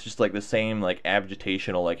it's just like the same like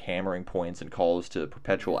agitational like hammering points and calls to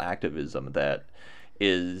perpetual activism that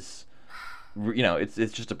is, you know, it's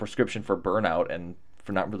just a prescription for burnout and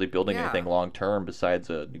for not really building anything long term besides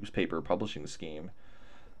a newspaper publishing scheme.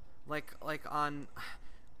 Like on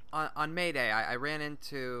May Day, I ran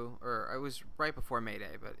into, or it was right before May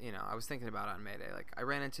Day, but you know, I was thinking about it on May Day. Like I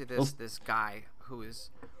ran into this guy who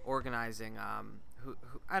was organizing, who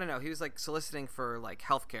I don't know, he was like soliciting for like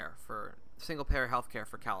healthcare, for single payer healthcare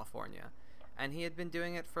for California, and he had been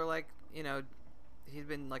doing it for like, you know, he'd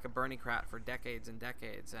been like a Bernie-crat for decades and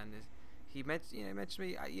decades, and he mentioned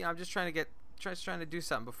me. You know, I'm just trying to do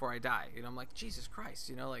something before I die. You know, I'm like, Jesus Christ,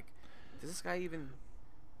 you know, like, does this guy even,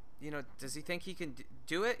 you know, does he think he can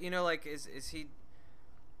do it? You know, like, is he,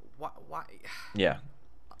 why? Yeah.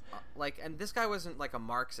 Like, and this guy wasn't like a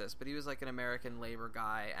Marxist, but he was like an American labor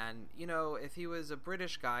guy, and you know, if he was a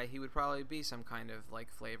British guy, he would probably be some kind of like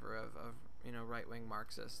flavor of you know, right-wing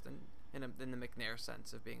Marxist, and in the McNair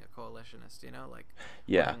sense of being a coalitionist, you know, like.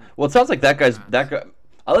 Yeah. Well, it sounds like that guy.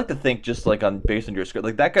 I like to think, just like based on your script,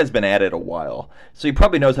 like that guy's been at it a while, so he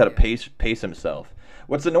probably knows how to pace himself.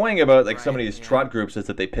 What's annoying about like some of these trot groups is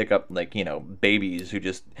that they pick up like, you know, babies who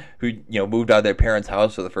you know, moved out of their parents'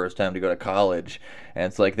 house for the first time to go to college, and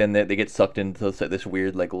it's like then they get sucked into this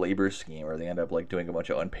weird like labor scheme, or they end up like doing a bunch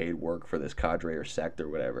of unpaid work for this cadre or sect or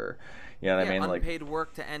whatever. You know what I mean? Unpaid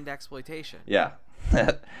work to end exploitation. Yeah.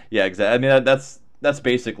 Yeah, exactly. I mean, that's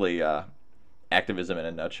basically activism in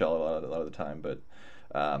a nutshell a lot of the time, but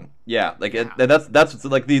yeah, like and that's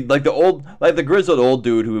like the grizzled old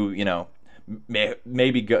dude who, you know,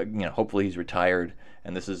 maybe you know, hopefully he's retired,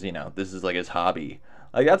 and this is like his hobby.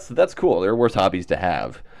 Like that's cool. There are worse hobbies to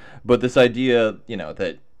have, but this idea, you know,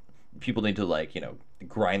 that people need to like, you know,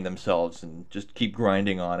 grind themselves and just keep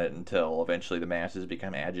grinding on it until eventually the masses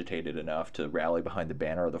become agitated enough to rally behind the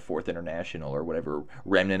banner of the Fourth International or whatever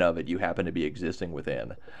remnant of it you happen to be existing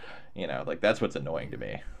within. You know, like that's what's annoying to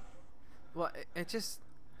me. Well, it just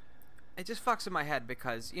fucks in my head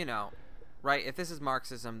because, you know, right, if this is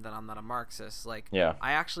Marxism, then I'm not a Marxist. Like, yeah.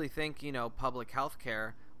 I actually think, you know, public health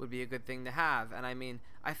care would be a good thing to have. And I mean,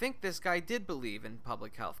 I think this guy did believe in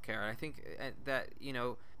public health care. I think that, you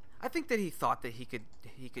know, I think that he thought that he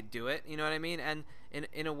could do it. You know what I mean? And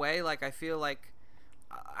in a way, like, I feel like,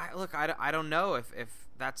 I don't know if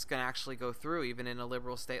that's going to actually go through, even in a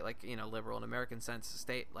liberal state, like, you know, liberal in American sense,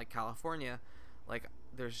 state like California. Like,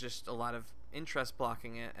 there's just a lot of interest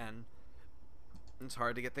blocking it, and it's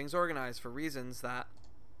hard to get things organized for reasons that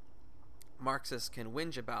Marxists can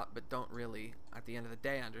whinge about but don't really, at the end of the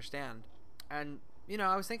day, understand. And, you know,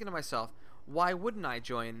 I was thinking to myself, why wouldn't I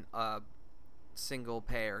join a single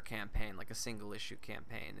payer campaign, like a single issue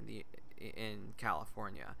campaign in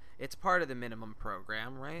California? It's part of the minimum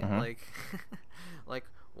program, right? Mm-hmm. Like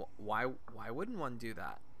why wouldn't one do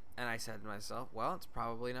that? And I said to myself, well, it's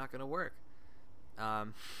probably not going to work.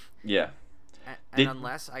 Yeah. And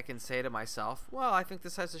unless I can say to myself, well, I think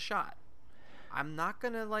this has a shot, I'm not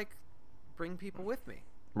going to, like, bring people with me.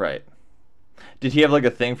 Right. Did he have, like,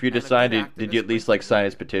 a thing for you to sign? Did you at least, like, sign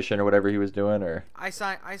his petition or whatever he was doing? Or I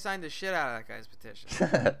signed the shit out of that guy's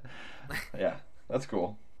petition. Yeah, that's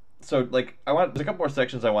cool. So, like, there's a couple more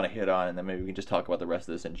sections I want to hit on, and then maybe we can just talk about the rest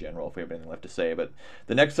of this in general if we have anything left to say. But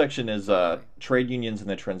the next section is trade unions in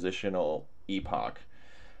the transitional epoch.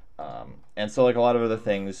 And so, like, a lot of other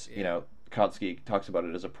things, you know, Kautsky talks about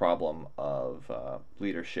it as a problem of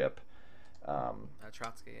leadership.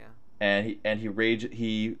 Trotsky, yeah. And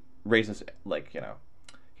he raises, like, you know,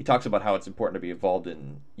 he talks about how it's important to be involved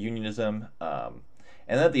in unionism. And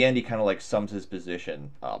then at the end, he kind of, like, sums his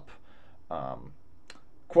position up.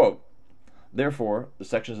 Quote, therefore, the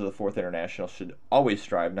sections of the Fourth International should always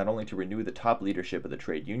strive not only to renew the top leadership of the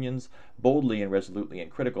trade unions, boldly and resolutely in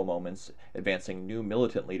critical moments, advancing new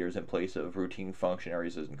militant leaders in place of routine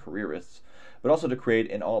functionaries and careerists, but also to create,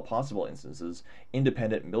 in all possible instances,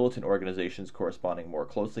 independent militant organizations corresponding more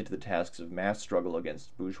closely to the tasks of mass struggle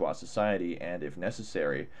against bourgeois society and, if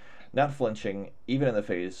necessary, not flinching even in the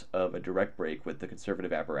face of a direct break with the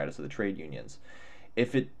conservative apparatus of the trade unions.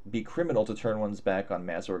 if it be criminal to turn one's back on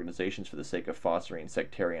mass organizations for the sake of fostering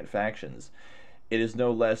sectarian factions, it is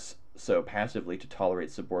no less so passively to tolerate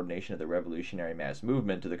subordination of the revolutionary mass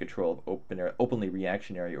movement to the control of openly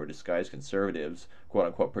reactionary or disguised conservatives,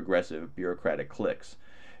 quote-unquote progressive bureaucratic cliques.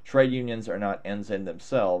 Trade unions are not ends in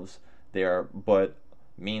themselves, they are but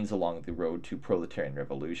means along the road to proletarian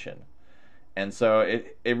revolution. And so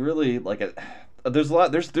it really, like, there's a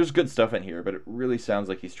lot, there's good stuff in here, but it really sounds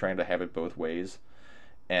like he's trying to have it both ways.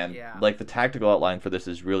 And like the tactical outline for this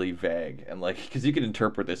is really vague, and like because you can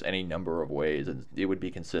interpret this any number of ways, and it would be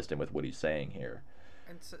consistent with what he's saying here.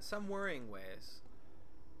 And some worrying ways,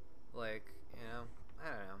 like, you know,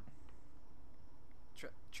 I don't know.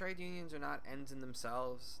 Trade unions are not ends in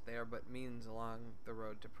themselves; they are but means along the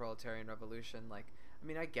road to proletarian revolution. Like, I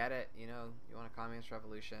mean, I get it. You know, you want a communist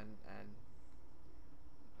revolution,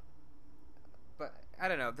 but I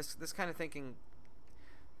don't know. This kind of thinking.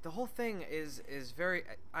 The whole thing is very.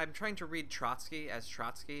 I'm trying to read Trotsky as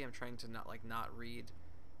Trotsky. I'm trying to not read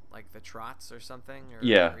like the Trots or something.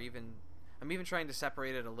 Or even I'm even trying to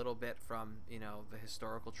separate it a little bit from, you know, the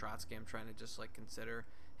historical Trotsky. I'm trying to just like consider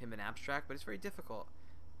him an abstract, but it's very difficult.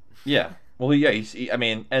 Yeah. Well, yeah. I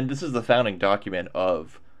mean, and this is the founding document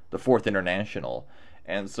of the Fourth International,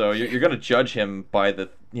 and so you're going to judge him by the,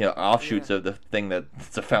 you know, offshoots of the thing that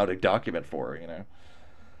it's a founding document for. You know.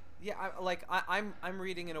 Yeah, I'm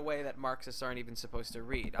reading in a way that Marxists aren't even supposed to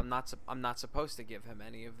read. I'm not supposed to give him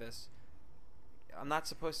any of this. I'm not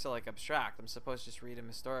supposed to like abstract. I'm supposed to just read him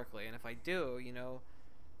historically. And if I do, you know,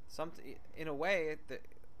 something in a way that,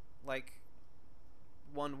 like,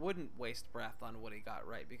 one wouldn't waste breath on what he got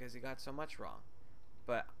right because he got so much wrong.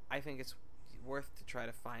 But I think it's worth to try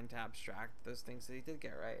to find to abstract those things that he did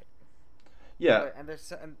get right. Yeah. And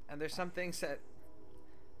there's some things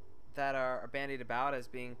that are bandied about as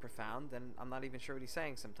being profound, and I'm not even sure what he's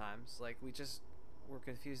saying sometimes. Like, we're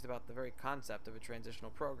confused about the very concept of a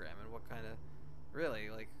transitional program and what kind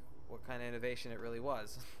of innovation it really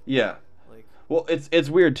was. Yeah. Like, well, it's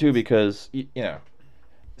weird too because, you know,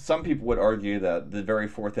 some people would argue that the very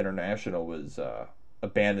Fourth International was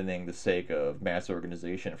abandoning the sake of mass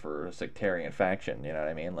organization for a sectarian faction. You know what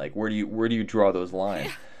I mean? Like, where do you draw those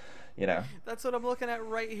lines? You know, that's what I'm looking at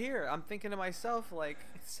right here. I'm thinking to myself, like,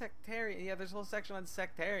 sectarian. Yeah, there's a whole section on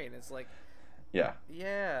sectarian. It's like, yeah,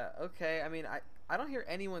 okay. I mean, I don't hear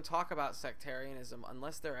anyone talk about sectarianism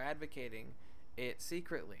unless they're advocating it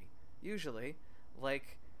secretly. Usually,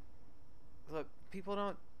 like, look, people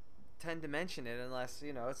don't tend to mention it unless,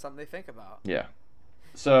 you know, it's something they think about. Yeah.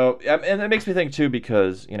 So, and it makes me think too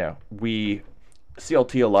because, you know,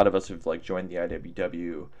 CLT, a lot of us have like joined the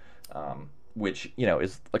IWW. Which, you know,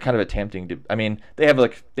 is kind of attempting to. I mean, they have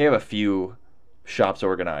a few shops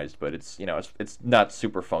organized, but it's, you know, it's not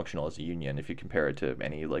super functional as a union if you compare it to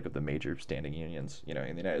any like of the major standing unions, you know,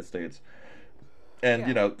 in the United States. And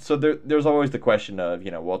you know, so there's always the question of,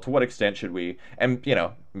 you know, well, to what extent should we? And, you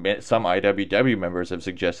know, some IWW members have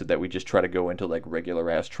suggested that we just try to go into like regular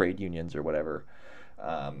ass trade unions or whatever.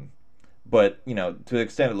 But, you know, to the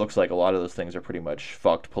extent it looks like a lot of those things are pretty much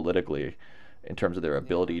fucked politically. In terms of their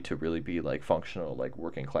ability to really be like functional, like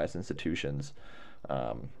working class institutions,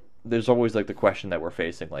 there's always like the question that we're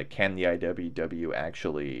facing, like, can the IWW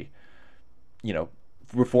actually, you know,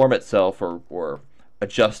 reform itself or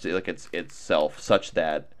adjust it, like itself such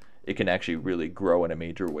that it can actually really grow in a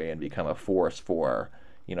major way and become a force for,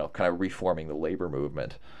 you know, kind of reforming the labor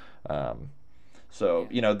movement. So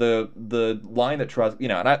you know, the line that Trotsky, you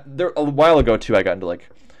know, and there a while ago too, I got into like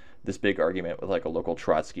this big argument with like a local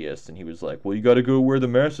Trotskyist, and he was like, well, you got to go where the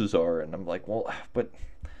masses are. And I'm like, well, but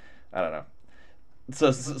I don't know.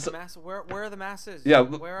 So where are the masses? Yeah.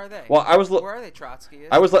 Where are they? Well, where are they, Trotskyists?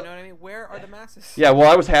 I was like, you know what I mean? Where are the masses? Yeah, well,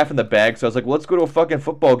 I was half in the bag, so I was like, well, let's go to a fucking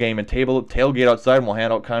football game and tailgate outside, and we'll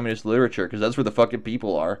hand out communist literature, because that's where the fucking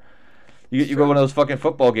people are. You go to one of those fucking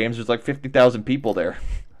football games, there's like 50,000 people there.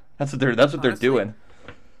 That's what they're doing.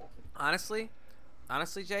 Honestly,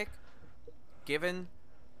 Jake, given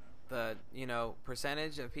the, you know,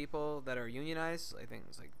 percentage of people that are unionized, I think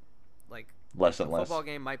it's like less and less. Football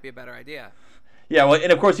game might be a better idea. Yeah, well,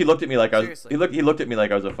 and of course he looked at me like he looked at me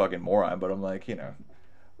like I was a fucking moron, but I'm like, you know,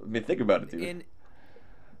 I mean, think about it, dude.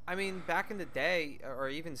 I mean, back in the day, or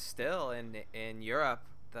even still in Europe,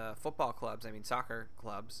 the football clubs, I mean, soccer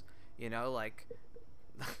clubs, you know, like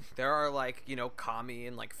there are like, you know, commie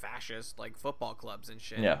and like fascist like football clubs and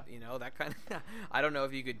shit. Yeah. You know, that kind of. I don't know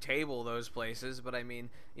if you could table those places, but I mean,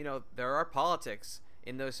 you know, there are politics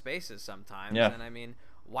in those spaces sometimes. Yeah. And I mean,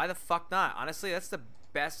 why the fuck not? Honestly, that's the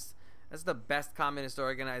best communist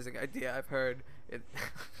organizing idea I've heard in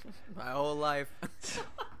my whole life.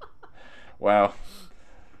 Wow.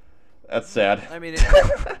 That's sad. I mean,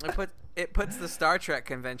 it puts the Star Trek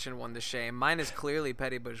convention one to shame. Mine is clearly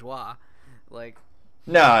petty bourgeois. Like,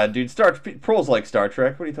 Nah, dude, Pearl's like Star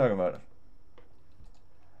Trek. What are you talking about?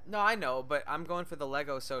 no, I know, but I'm going for the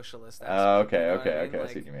Lego socialist aspect. Oh, okay, you know what okay, I mean? okay. I Like,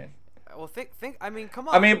 see what you mean. well, think. I mean, come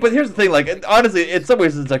on. I mean, but here's the thing. Like, honestly, in some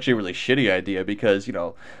ways, it's actually a really shitty idea because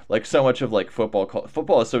like so much of like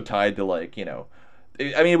football is so tied to like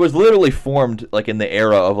I mean, it was literally formed like in the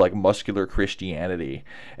era of like muscular Christianity,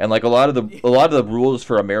 and like a lot of the rules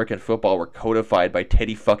for American football were codified by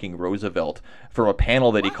Teddy fucking Roosevelt from a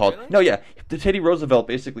panel that he What, called. really? No, yeah, Teddy Roosevelt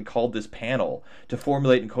basically called this panel to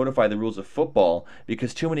formulate and codify the rules of football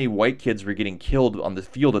because too many white kids were getting killed on the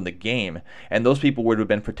field in the game, and those people would have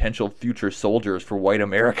been potential future soldiers for white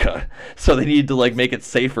America. So they needed to like make it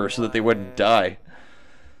safer so that they wouldn't die.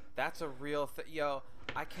 That's a real thing. Yo,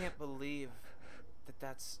 I can't believe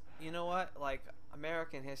that's. You know what? Like,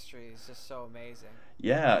 American history is just so amazing.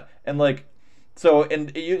 Yeah, and like, so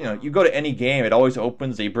and you go to any game, it always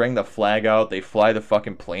opens. They bring the flag out. They fly the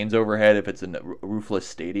fucking planes overhead if it's a roofless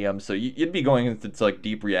stadium. So you'd be going into like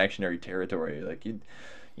deep reactionary territory. Like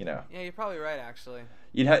Yeah, you're probably right. Actually,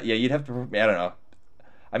 you'd have to. I don't know.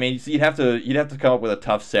 I mean, you'd have to come up with a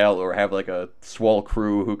tough sell or have like a swell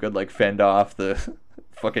crew who could like fend off the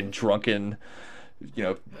fucking drunken,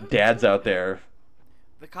 dads out there.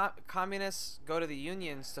 the communists go to the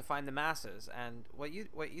unions to find the masses, and what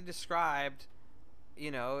you described,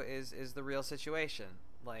 is the real situation.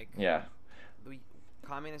 Like, Yeah. the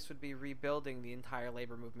communists would be rebuilding the entire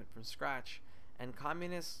labor movement from scratch, and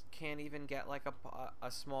communists can't even get like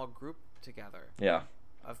a small group together Yeah.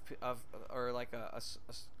 or like a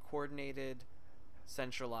coordinated,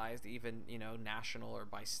 centralized, even national or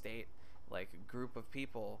by state, like, group of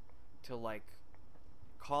people to like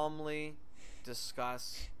calmly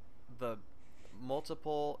discuss the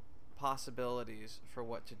multiple possibilities for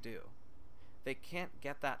what to do. They can't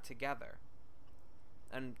get that together,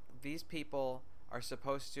 and these people are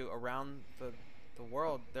supposed to, around the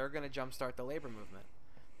world, they're going to jumpstart the labor movement.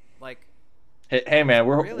 Like, Hey man,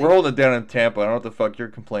 we're Really? we're holding it down in Tampa. I don't know what the fuck you're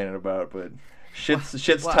complaining about, but shit's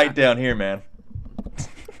Well, tight down here, man.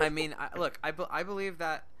 I mean, I believe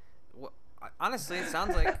that. Honestly, it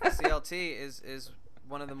sounds like CLT is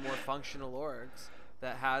one of the more functional orgs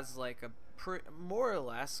that has like a more or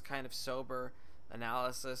less kind of sober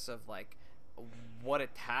analysis of like what a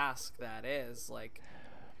task that is, like,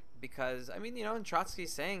 because I mean, and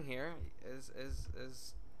Trotsky's saying here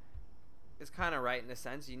is kind of right in a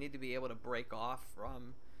sense. You need to be able to break off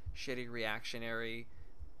from shitty reactionary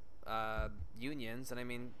unions, and I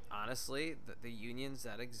mean, honestly, the unions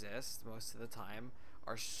that exist most of the time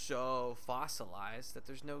are so fossilized that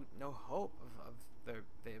there's no hope of there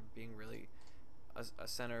being really a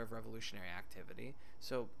center of revolutionary activity.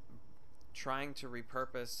 So trying to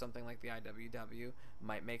repurpose something like the IWW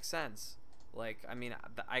might make sense. Like, I mean,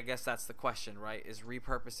 I guess that's the question, right? Is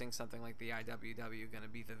repurposing something like the IWW going to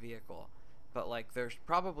be the vehicle? But like, there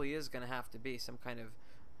probably is going to have to be some kind of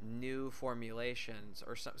new formulations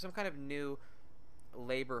or some kind of new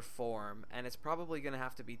labor form, and it's probably going to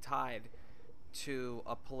have to be tied to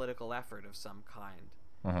a political effort of some kind.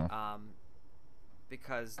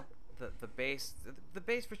 Because the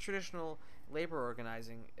base for traditional labor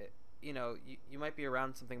organizing, you might be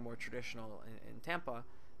around something more traditional in Tampa,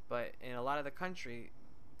 but in a lot of the country,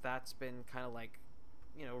 that's been kind of like,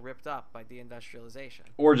 ripped up by deindustrialization.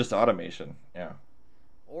 Or just automation. Yeah.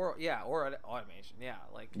 Or automation. Yeah,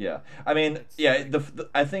 like. Yeah. I mean, yeah.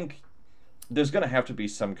 I think there's gonna have to be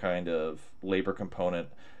some kind of labor component.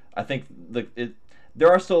 I think there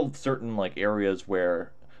are still certain like areas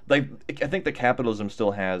where, like, I think the capitalism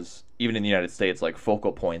still has, even in the United States, like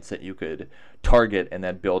focal points that you could target and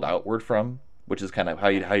then build outward from, which is kind of how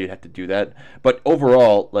you'd have to do that. But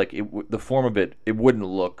overall, like, the form of it wouldn't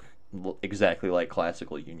look exactly like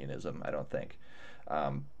classical unionism, I don't think.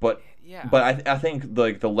 But I think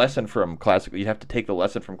like the lesson from classical, you have to take the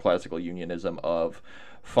lesson from classical unionism of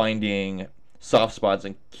finding soft spots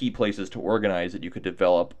and key places to organize that you could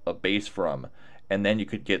develop a base from, and then you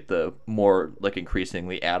could get the more like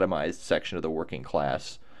increasingly atomized section of the working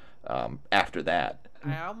class after that.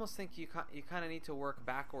 I almost think you kind of need to work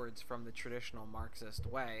backwards from the traditional Marxist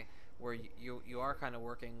way, where you are kind of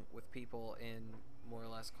working with people in more or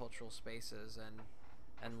less cultural spaces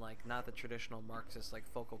and like not the traditional Marxist like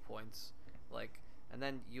focal points, like, and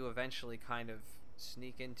then you eventually kind of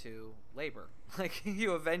sneak into labor. Like,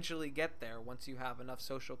 you eventually get there once you have enough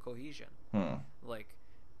social cohesion. Like,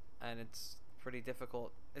 and it's pretty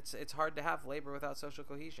difficult. It's hard to have labor without social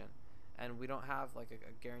cohesion, and we don't have like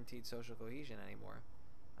a guaranteed social cohesion anymore.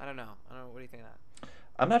 I don't know. What do you think of that?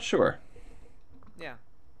 I'm not sure. Yeah.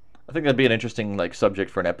 I think that'd be an interesting like subject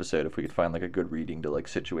for an episode if we could find like a good reading to like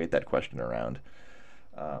situate that question around.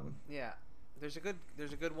 Yeah, there's a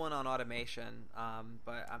good one on automation.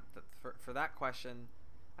 But for that question,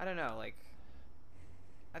 I don't know. Like,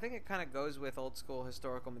 I think it kind of goes with old school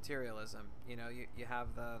historical materialism. You know, you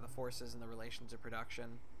have the forces and the relations of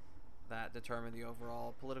production that determine the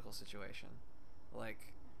overall political situation, like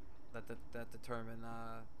that determine.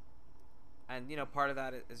 And you know, part of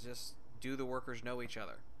that is just, do the workers know each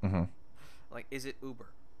other? Mm-hmm. Like, is it Uber?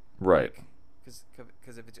 Right.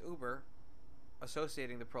 Because if it's Uber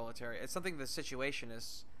associating the proletariat, it's something the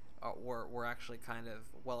situationists were actually kind of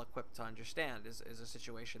well equipped to understand, is a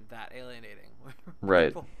situation that alienating. Right.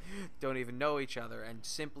 People don't even know each other, and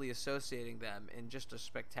simply associating them in just a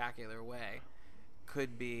spectacular way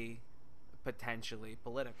could be potentially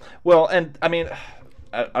political. Well, and I mean,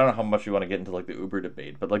 I don't know how much you want to get into like the Uber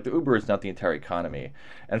debate, but like the Uber is not the entire economy,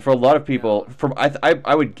 and for a lot of people,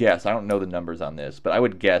 I would guess, I don't know the numbers on this, but I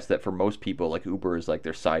would guess that for most people, like Uber is like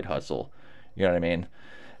their side hustle. You know what I mean?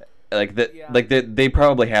 Like that, Yeah. like they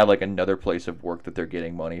probably have like another place of work that they're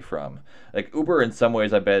getting money from. Like Uber, in some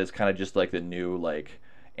ways, I bet is kind of just like the new like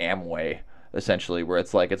Amway, essentially, where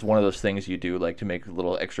it's like it's one of those things you do like to make a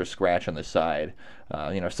little extra scratch on the side.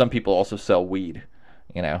 You know, some people also sell weed.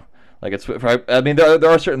 You know, like I mean, there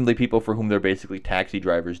are certainly people for whom they're basically taxi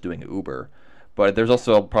drivers doing Uber, but there's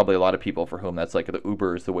also probably a lot of people for whom that's like the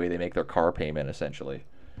Uber is the way they make their car payment, essentially.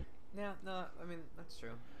 Yeah, no, I mean, that's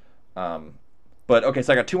true. But okay,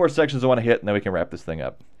 so I got two more sections I want to hit, and then we can wrap this thing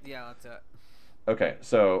up. Yeah, that's it. Okay,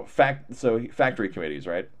 so factory committees,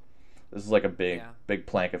 right? This is like a big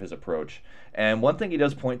plank of his approach. And one thing he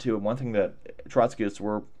does point to, and one thing that Trotskyists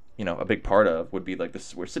were, you know, a big part of, would be like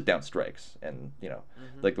this, were sit-down strikes, and you know,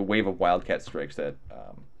 like the wave of wildcat strikes that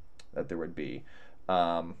there would be.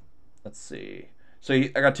 Let's see. So I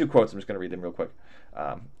got two quotes. I'm just going to read them real quick.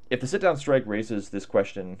 If the sit-down strike raises this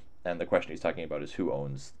question, and the question he's talking about is who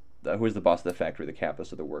is the boss of the factory, the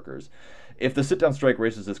capitalists or the workers? If the sit-down strike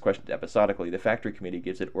raises this question episodically, the factory committee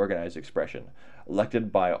gives it organized expression.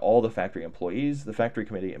 Elected by all the factory employees, the factory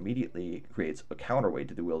committee immediately creates a counterweight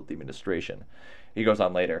to the will of the administration. He goes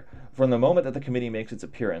on later. From the moment that the committee makes its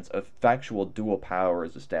appearance, a factual dual power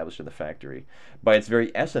is established in the factory. By its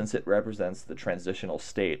very essence, it represents the transitional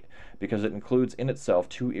state, because it includes in itself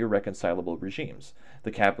two irreconcilable regimes,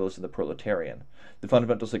 the capitalist and the proletarian. The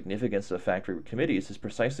fundamental significance of factory committees is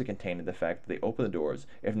precisely contained in the fact that they open the doors,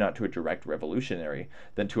 if not to a direct revolutionary,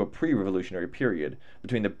 then to a pre-revolutionary period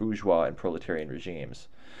between the bourgeois and proletarian regimes.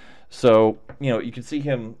 So, you know, you can see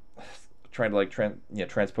him trying to like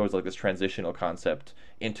transpose like this transitional concept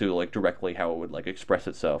into like directly how it would like express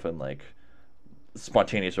itself in like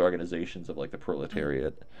spontaneous organizations of like the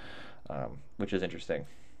proletariat, which is interesting.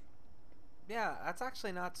 Yeah, that's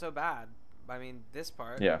actually not so bad. I mean, this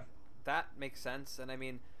part. Yeah. That makes sense. And I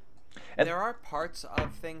mean, there are parts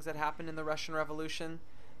of things that happened in the Russian Revolution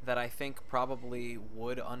that I think probably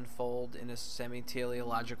would unfold in a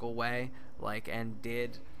semi-teleological way, like, and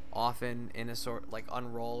did often in a sort, like,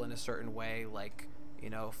 unroll in a certain way, like, you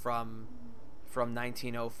know, from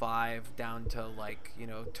 1905 down to, like, you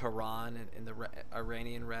know, Tehran in the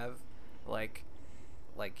Iranian Rev, like,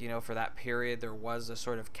 you know, for that period there was a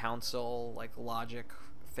sort of council, like, logic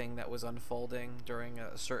thing that was unfolding during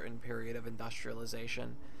a certain period of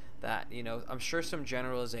industrialization that, you know, I'm sure some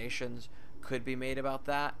generalizations could be made about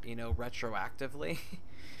that, you know, retroactively.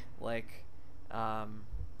 Like,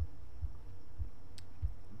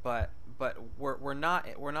 but we're not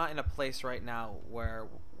in a place right now where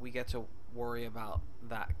we get to worry about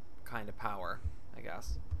that kind of power, I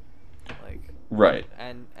guess. Like, right.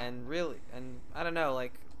 And really, and I don't know,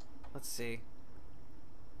 like, let's see.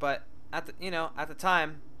 But at the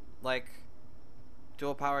time, like,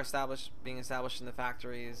 dual power being established in the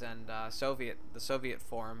factories, and the Soviet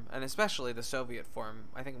form, and especially the Soviet form,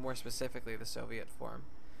 I think more specifically the Soviet form,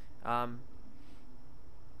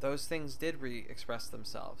 those things did re-express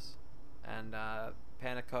themselves, and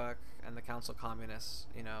Pannekoek and the Council Communists,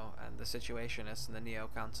 you know, and the Situationists and the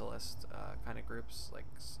Neo-Councilist kind of groups like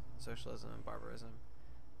Socialism and Barbarism,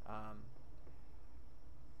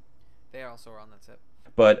 they also were on the tip.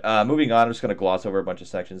 But moving on, I'm just going to gloss over a bunch of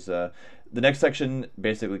sections. The next section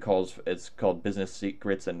basically it's called Business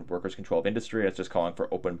Secrets and Workers' Control of Industry. It's just calling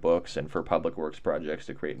for open books and for public works projects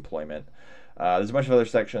to create employment. There's a bunch of other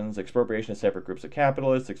sections: expropriation of separate groups of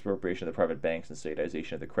capitalists, expropriation of the private banks, and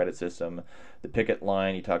statization of the credit system. The picket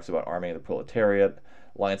line, he talks about arming of the proletariat,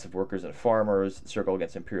 alliance of workers and farmers, struggle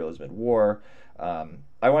against imperialism and war.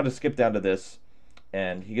 I wanted to skip down to this,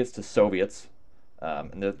 and he gets to Soviets.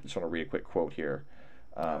 And I just want to read a quick quote here.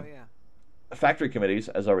 Oh, yeah. Factory committees,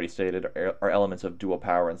 as already stated, are elements of dual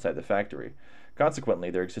power inside the factory. Consequently,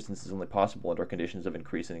 their existence is only possible under conditions of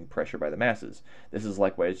increasing pressure by the masses. This is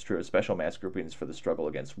likewise true of special mass groupings for the struggle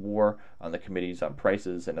against war, on the committees on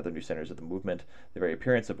prices, and other new centers of the movement, the very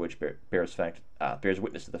appearance of which bears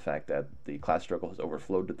witness to the fact that the class struggle has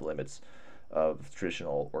overflowed to the limits of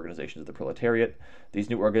traditional organizations of the proletariat. These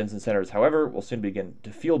new organs and centers, however, will soon begin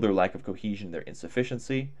to feel their lack of cohesion, their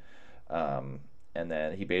insufficiency. And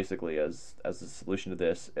then he basically, as a solution to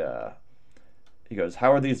this, he goes,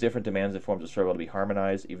 how are these different demands and forms of struggle to be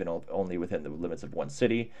harmonized, even only within the limits of one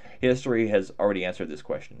city? History has already answered this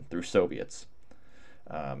question through Soviets.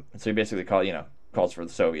 And so he basically calls for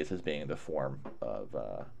the Soviets as being the form of,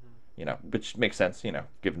 which makes sense,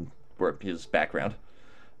 given his background.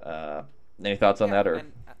 Any thoughts on that? Or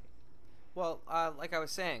like I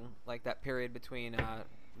was saying, like that period between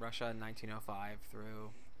Russia in 1905 through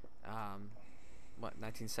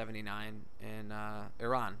 1979 in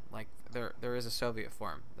Iran, like there is a Soviet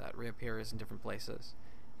form that reappears in different places,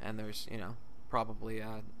 and there's probably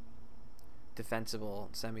a defensible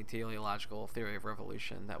semi-teleological theory of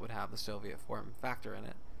revolution that would have the Soviet form factor in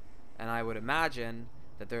it, and I would imagine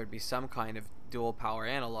that there would be some kind of dual power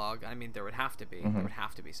analog. I mean, there would have to be. There would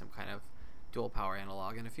have to be some kind of dual power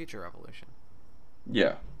analog in a future revolution.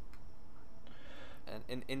 Yeah.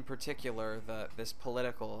 And in particular, this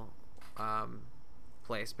political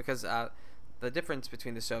place, because the difference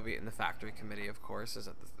between the Soviet and the Factory Committee, of course, is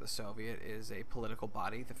that the Soviet is a political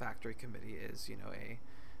body. The Factory Committee is,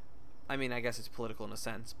 I guess it's political in a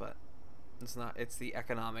sense, but it's not. It's the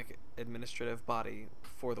economic administrative body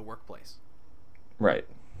for the workplace. Right.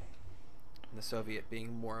 And the Soviet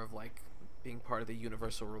being more of like being part of the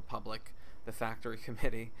Universal Republic, the Factory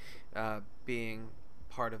Committee being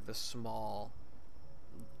part of the small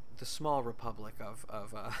republic of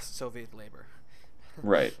Soviet labor.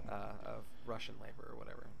 Right. Of Russian labor or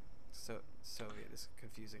whatever. So Soviet is a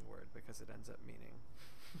confusing word because it ends up meaning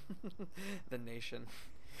the nation.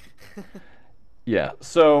 Yeah.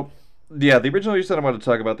 So, the original reason I wanted to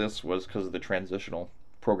talk about this was because of the transitional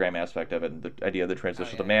program aspect of it and the idea of the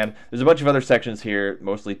transitional demand. There's a bunch of other sections here,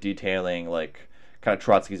 mostly detailing like kind of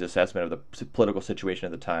Trotsky's assessment of the political situation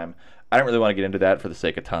at the time. I don't really want to get into that for the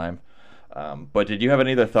sake of time. But did you have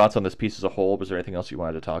any other thoughts on this piece as a whole? Was there anything else you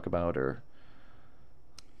wanted to talk about, or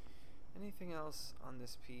anything else on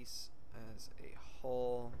this piece as a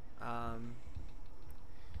whole?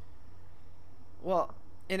 Well,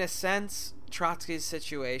 in a sense, Trotsky's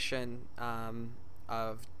situation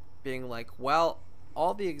of being like, well,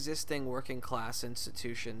 all the existing working class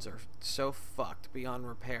institutions are so fucked beyond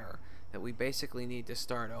repair that we basically need to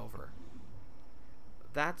start over.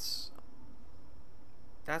 That's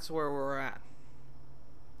where we're at.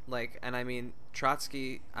 Like, and I mean,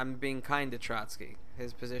 Trotsky, I'm being kind to Trotsky.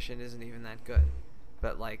 His position isn't even that good.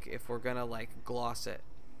 But, like, if we're gonna, like, gloss it,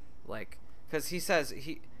 like, because he says,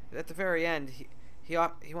 at the very end, he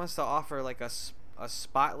wants to offer, like, a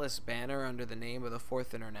spotless banner under the name of the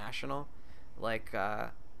Fourth International. Like,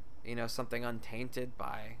 something untainted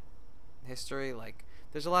by history. Like,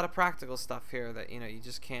 there's a lot of practical stuff here that, you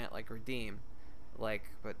just can't, like, redeem. Like,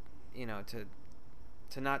 but,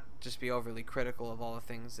 to not just be overly critical of all the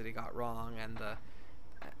things that he got wrong and the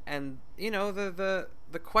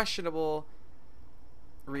questionable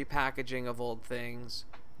repackaging of old things,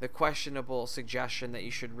 the questionable suggestion that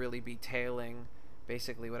you should really be tailing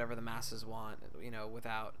basically whatever the masses want,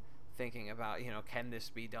 without thinking about, can this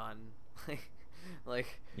be done?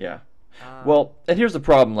 Yeah. Well, and here's the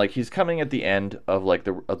problem. Like, he's coming at the end of like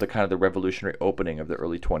the kind of the revolutionary opening of the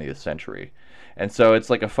early 20th century, and so it's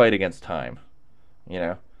like a fight against time.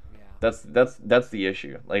 Yeah. That's the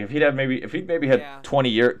issue. Like, if he'd maybe had 20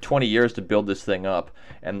 years to build this thing up,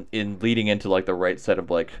 and in leading into like the right set of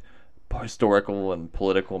like historical and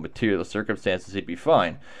political material circumstances, he'd be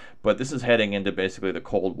fine. But this is heading into basically the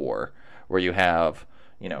Cold War, where you have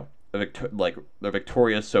the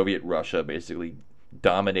victorious Soviet Russia basically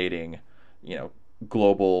dominating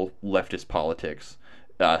global leftist politics.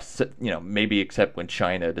 Maybe except when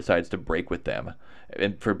China decides to break with them,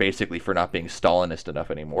 and for not being Stalinist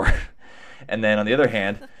enough anymore. And then on the other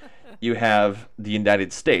hand, you have the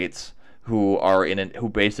United States, who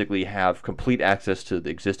basically have complete access to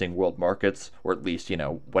the existing world markets, or at least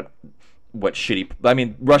what shitty. I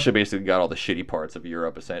mean, Russia basically got all the shitty parts of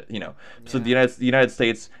Europe, So the United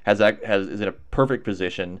States is in a perfect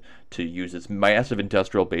position to use its massive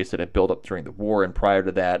industrial base that it built up during the war and prior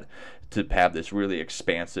to that, to have this really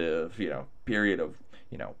expansive, period of,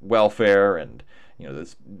 welfare and,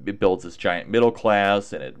 it builds this giant middle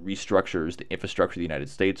class, and it restructures the infrastructure of the United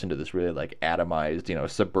States into this really like atomized,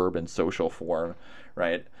 suburban social form,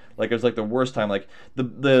 right? Like it was like the worst time. Like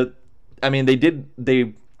the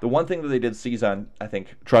one thing that they did seize on, I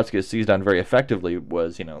think Trotsky seized on very effectively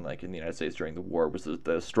was, like in the United States during the war, was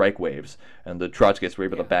the strike waves, and the Trotskyists were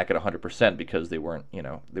able to back it 100% because they weren't in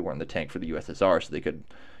the tank for the USSR, so they could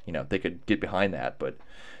get behind that. But,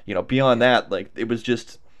 beyond that, like it was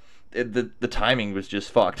just the timing was just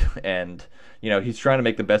fucked, and he's trying to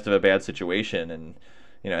make the best of a bad situation, and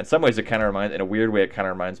in some ways in a weird way it kind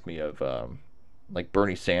of reminds me of like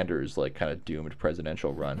Bernie Sanders' like kind of doomed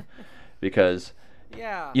presidential run, because.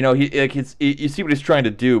 Yeah. You see what he's trying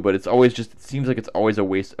to do, but it seems like it's always a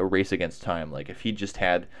race against time. Like if he just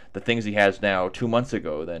had the things he has now 2 months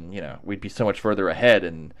ago, then we'd be so much further ahead,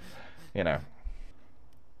 and And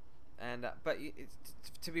but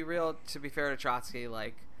to be fair to Trotsky,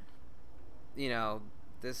 like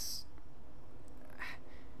this,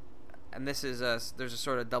 and this is there's a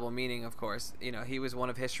sort of double meaning, of course. He was one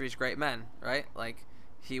of history's great men, right? Like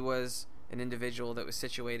he was an individual that was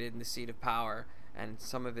situated in the seat of power. And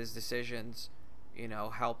some of his decisions,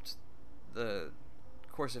 helped the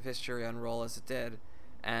course of history unroll as it did.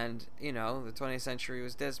 And, the 20th century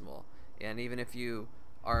was dismal. And even if you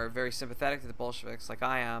are very sympathetic to the Bolsheviks, like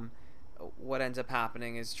I am, what ends up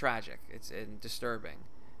happening is tragic. It's disturbing.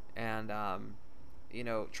 And,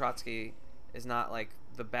 Trotsky is not, like,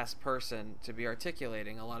 the best person to be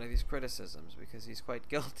articulating a lot of these criticisms, because he's quite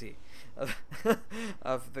guilty of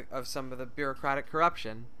some of the bureaucratic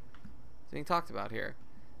corruption being talked about here,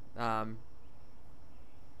 and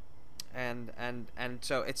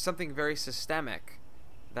so it's something very systemic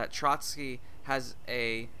that Trotsky has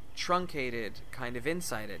a truncated kind of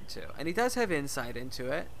insight into, and he does have insight into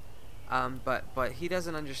it, but he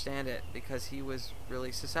doesn't understand it because he was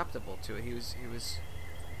really susceptible to it.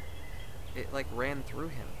 It like ran through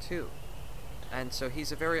him too, and so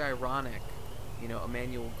he's a very ironic,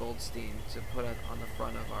 Emmanuel Goldstein to put it on the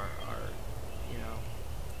front of our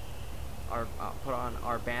put on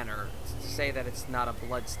our banner. To say that it's not a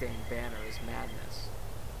blood-stained banner is madness.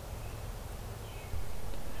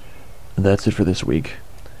 That's it for this week.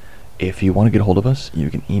 If you want to get a hold of us, you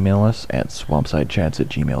can email us at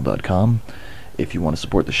swampsidechats@gmail.com. If you want to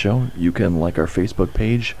support the show, you can like our Facebook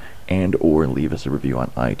page and or leave us a review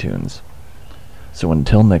on iTunes. So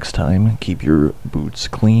until next time, keep your boots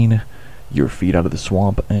clean, your feet out of the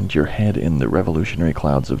swamp, and your head in the revolutionary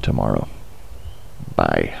clouds of tomorrow.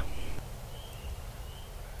 Bye.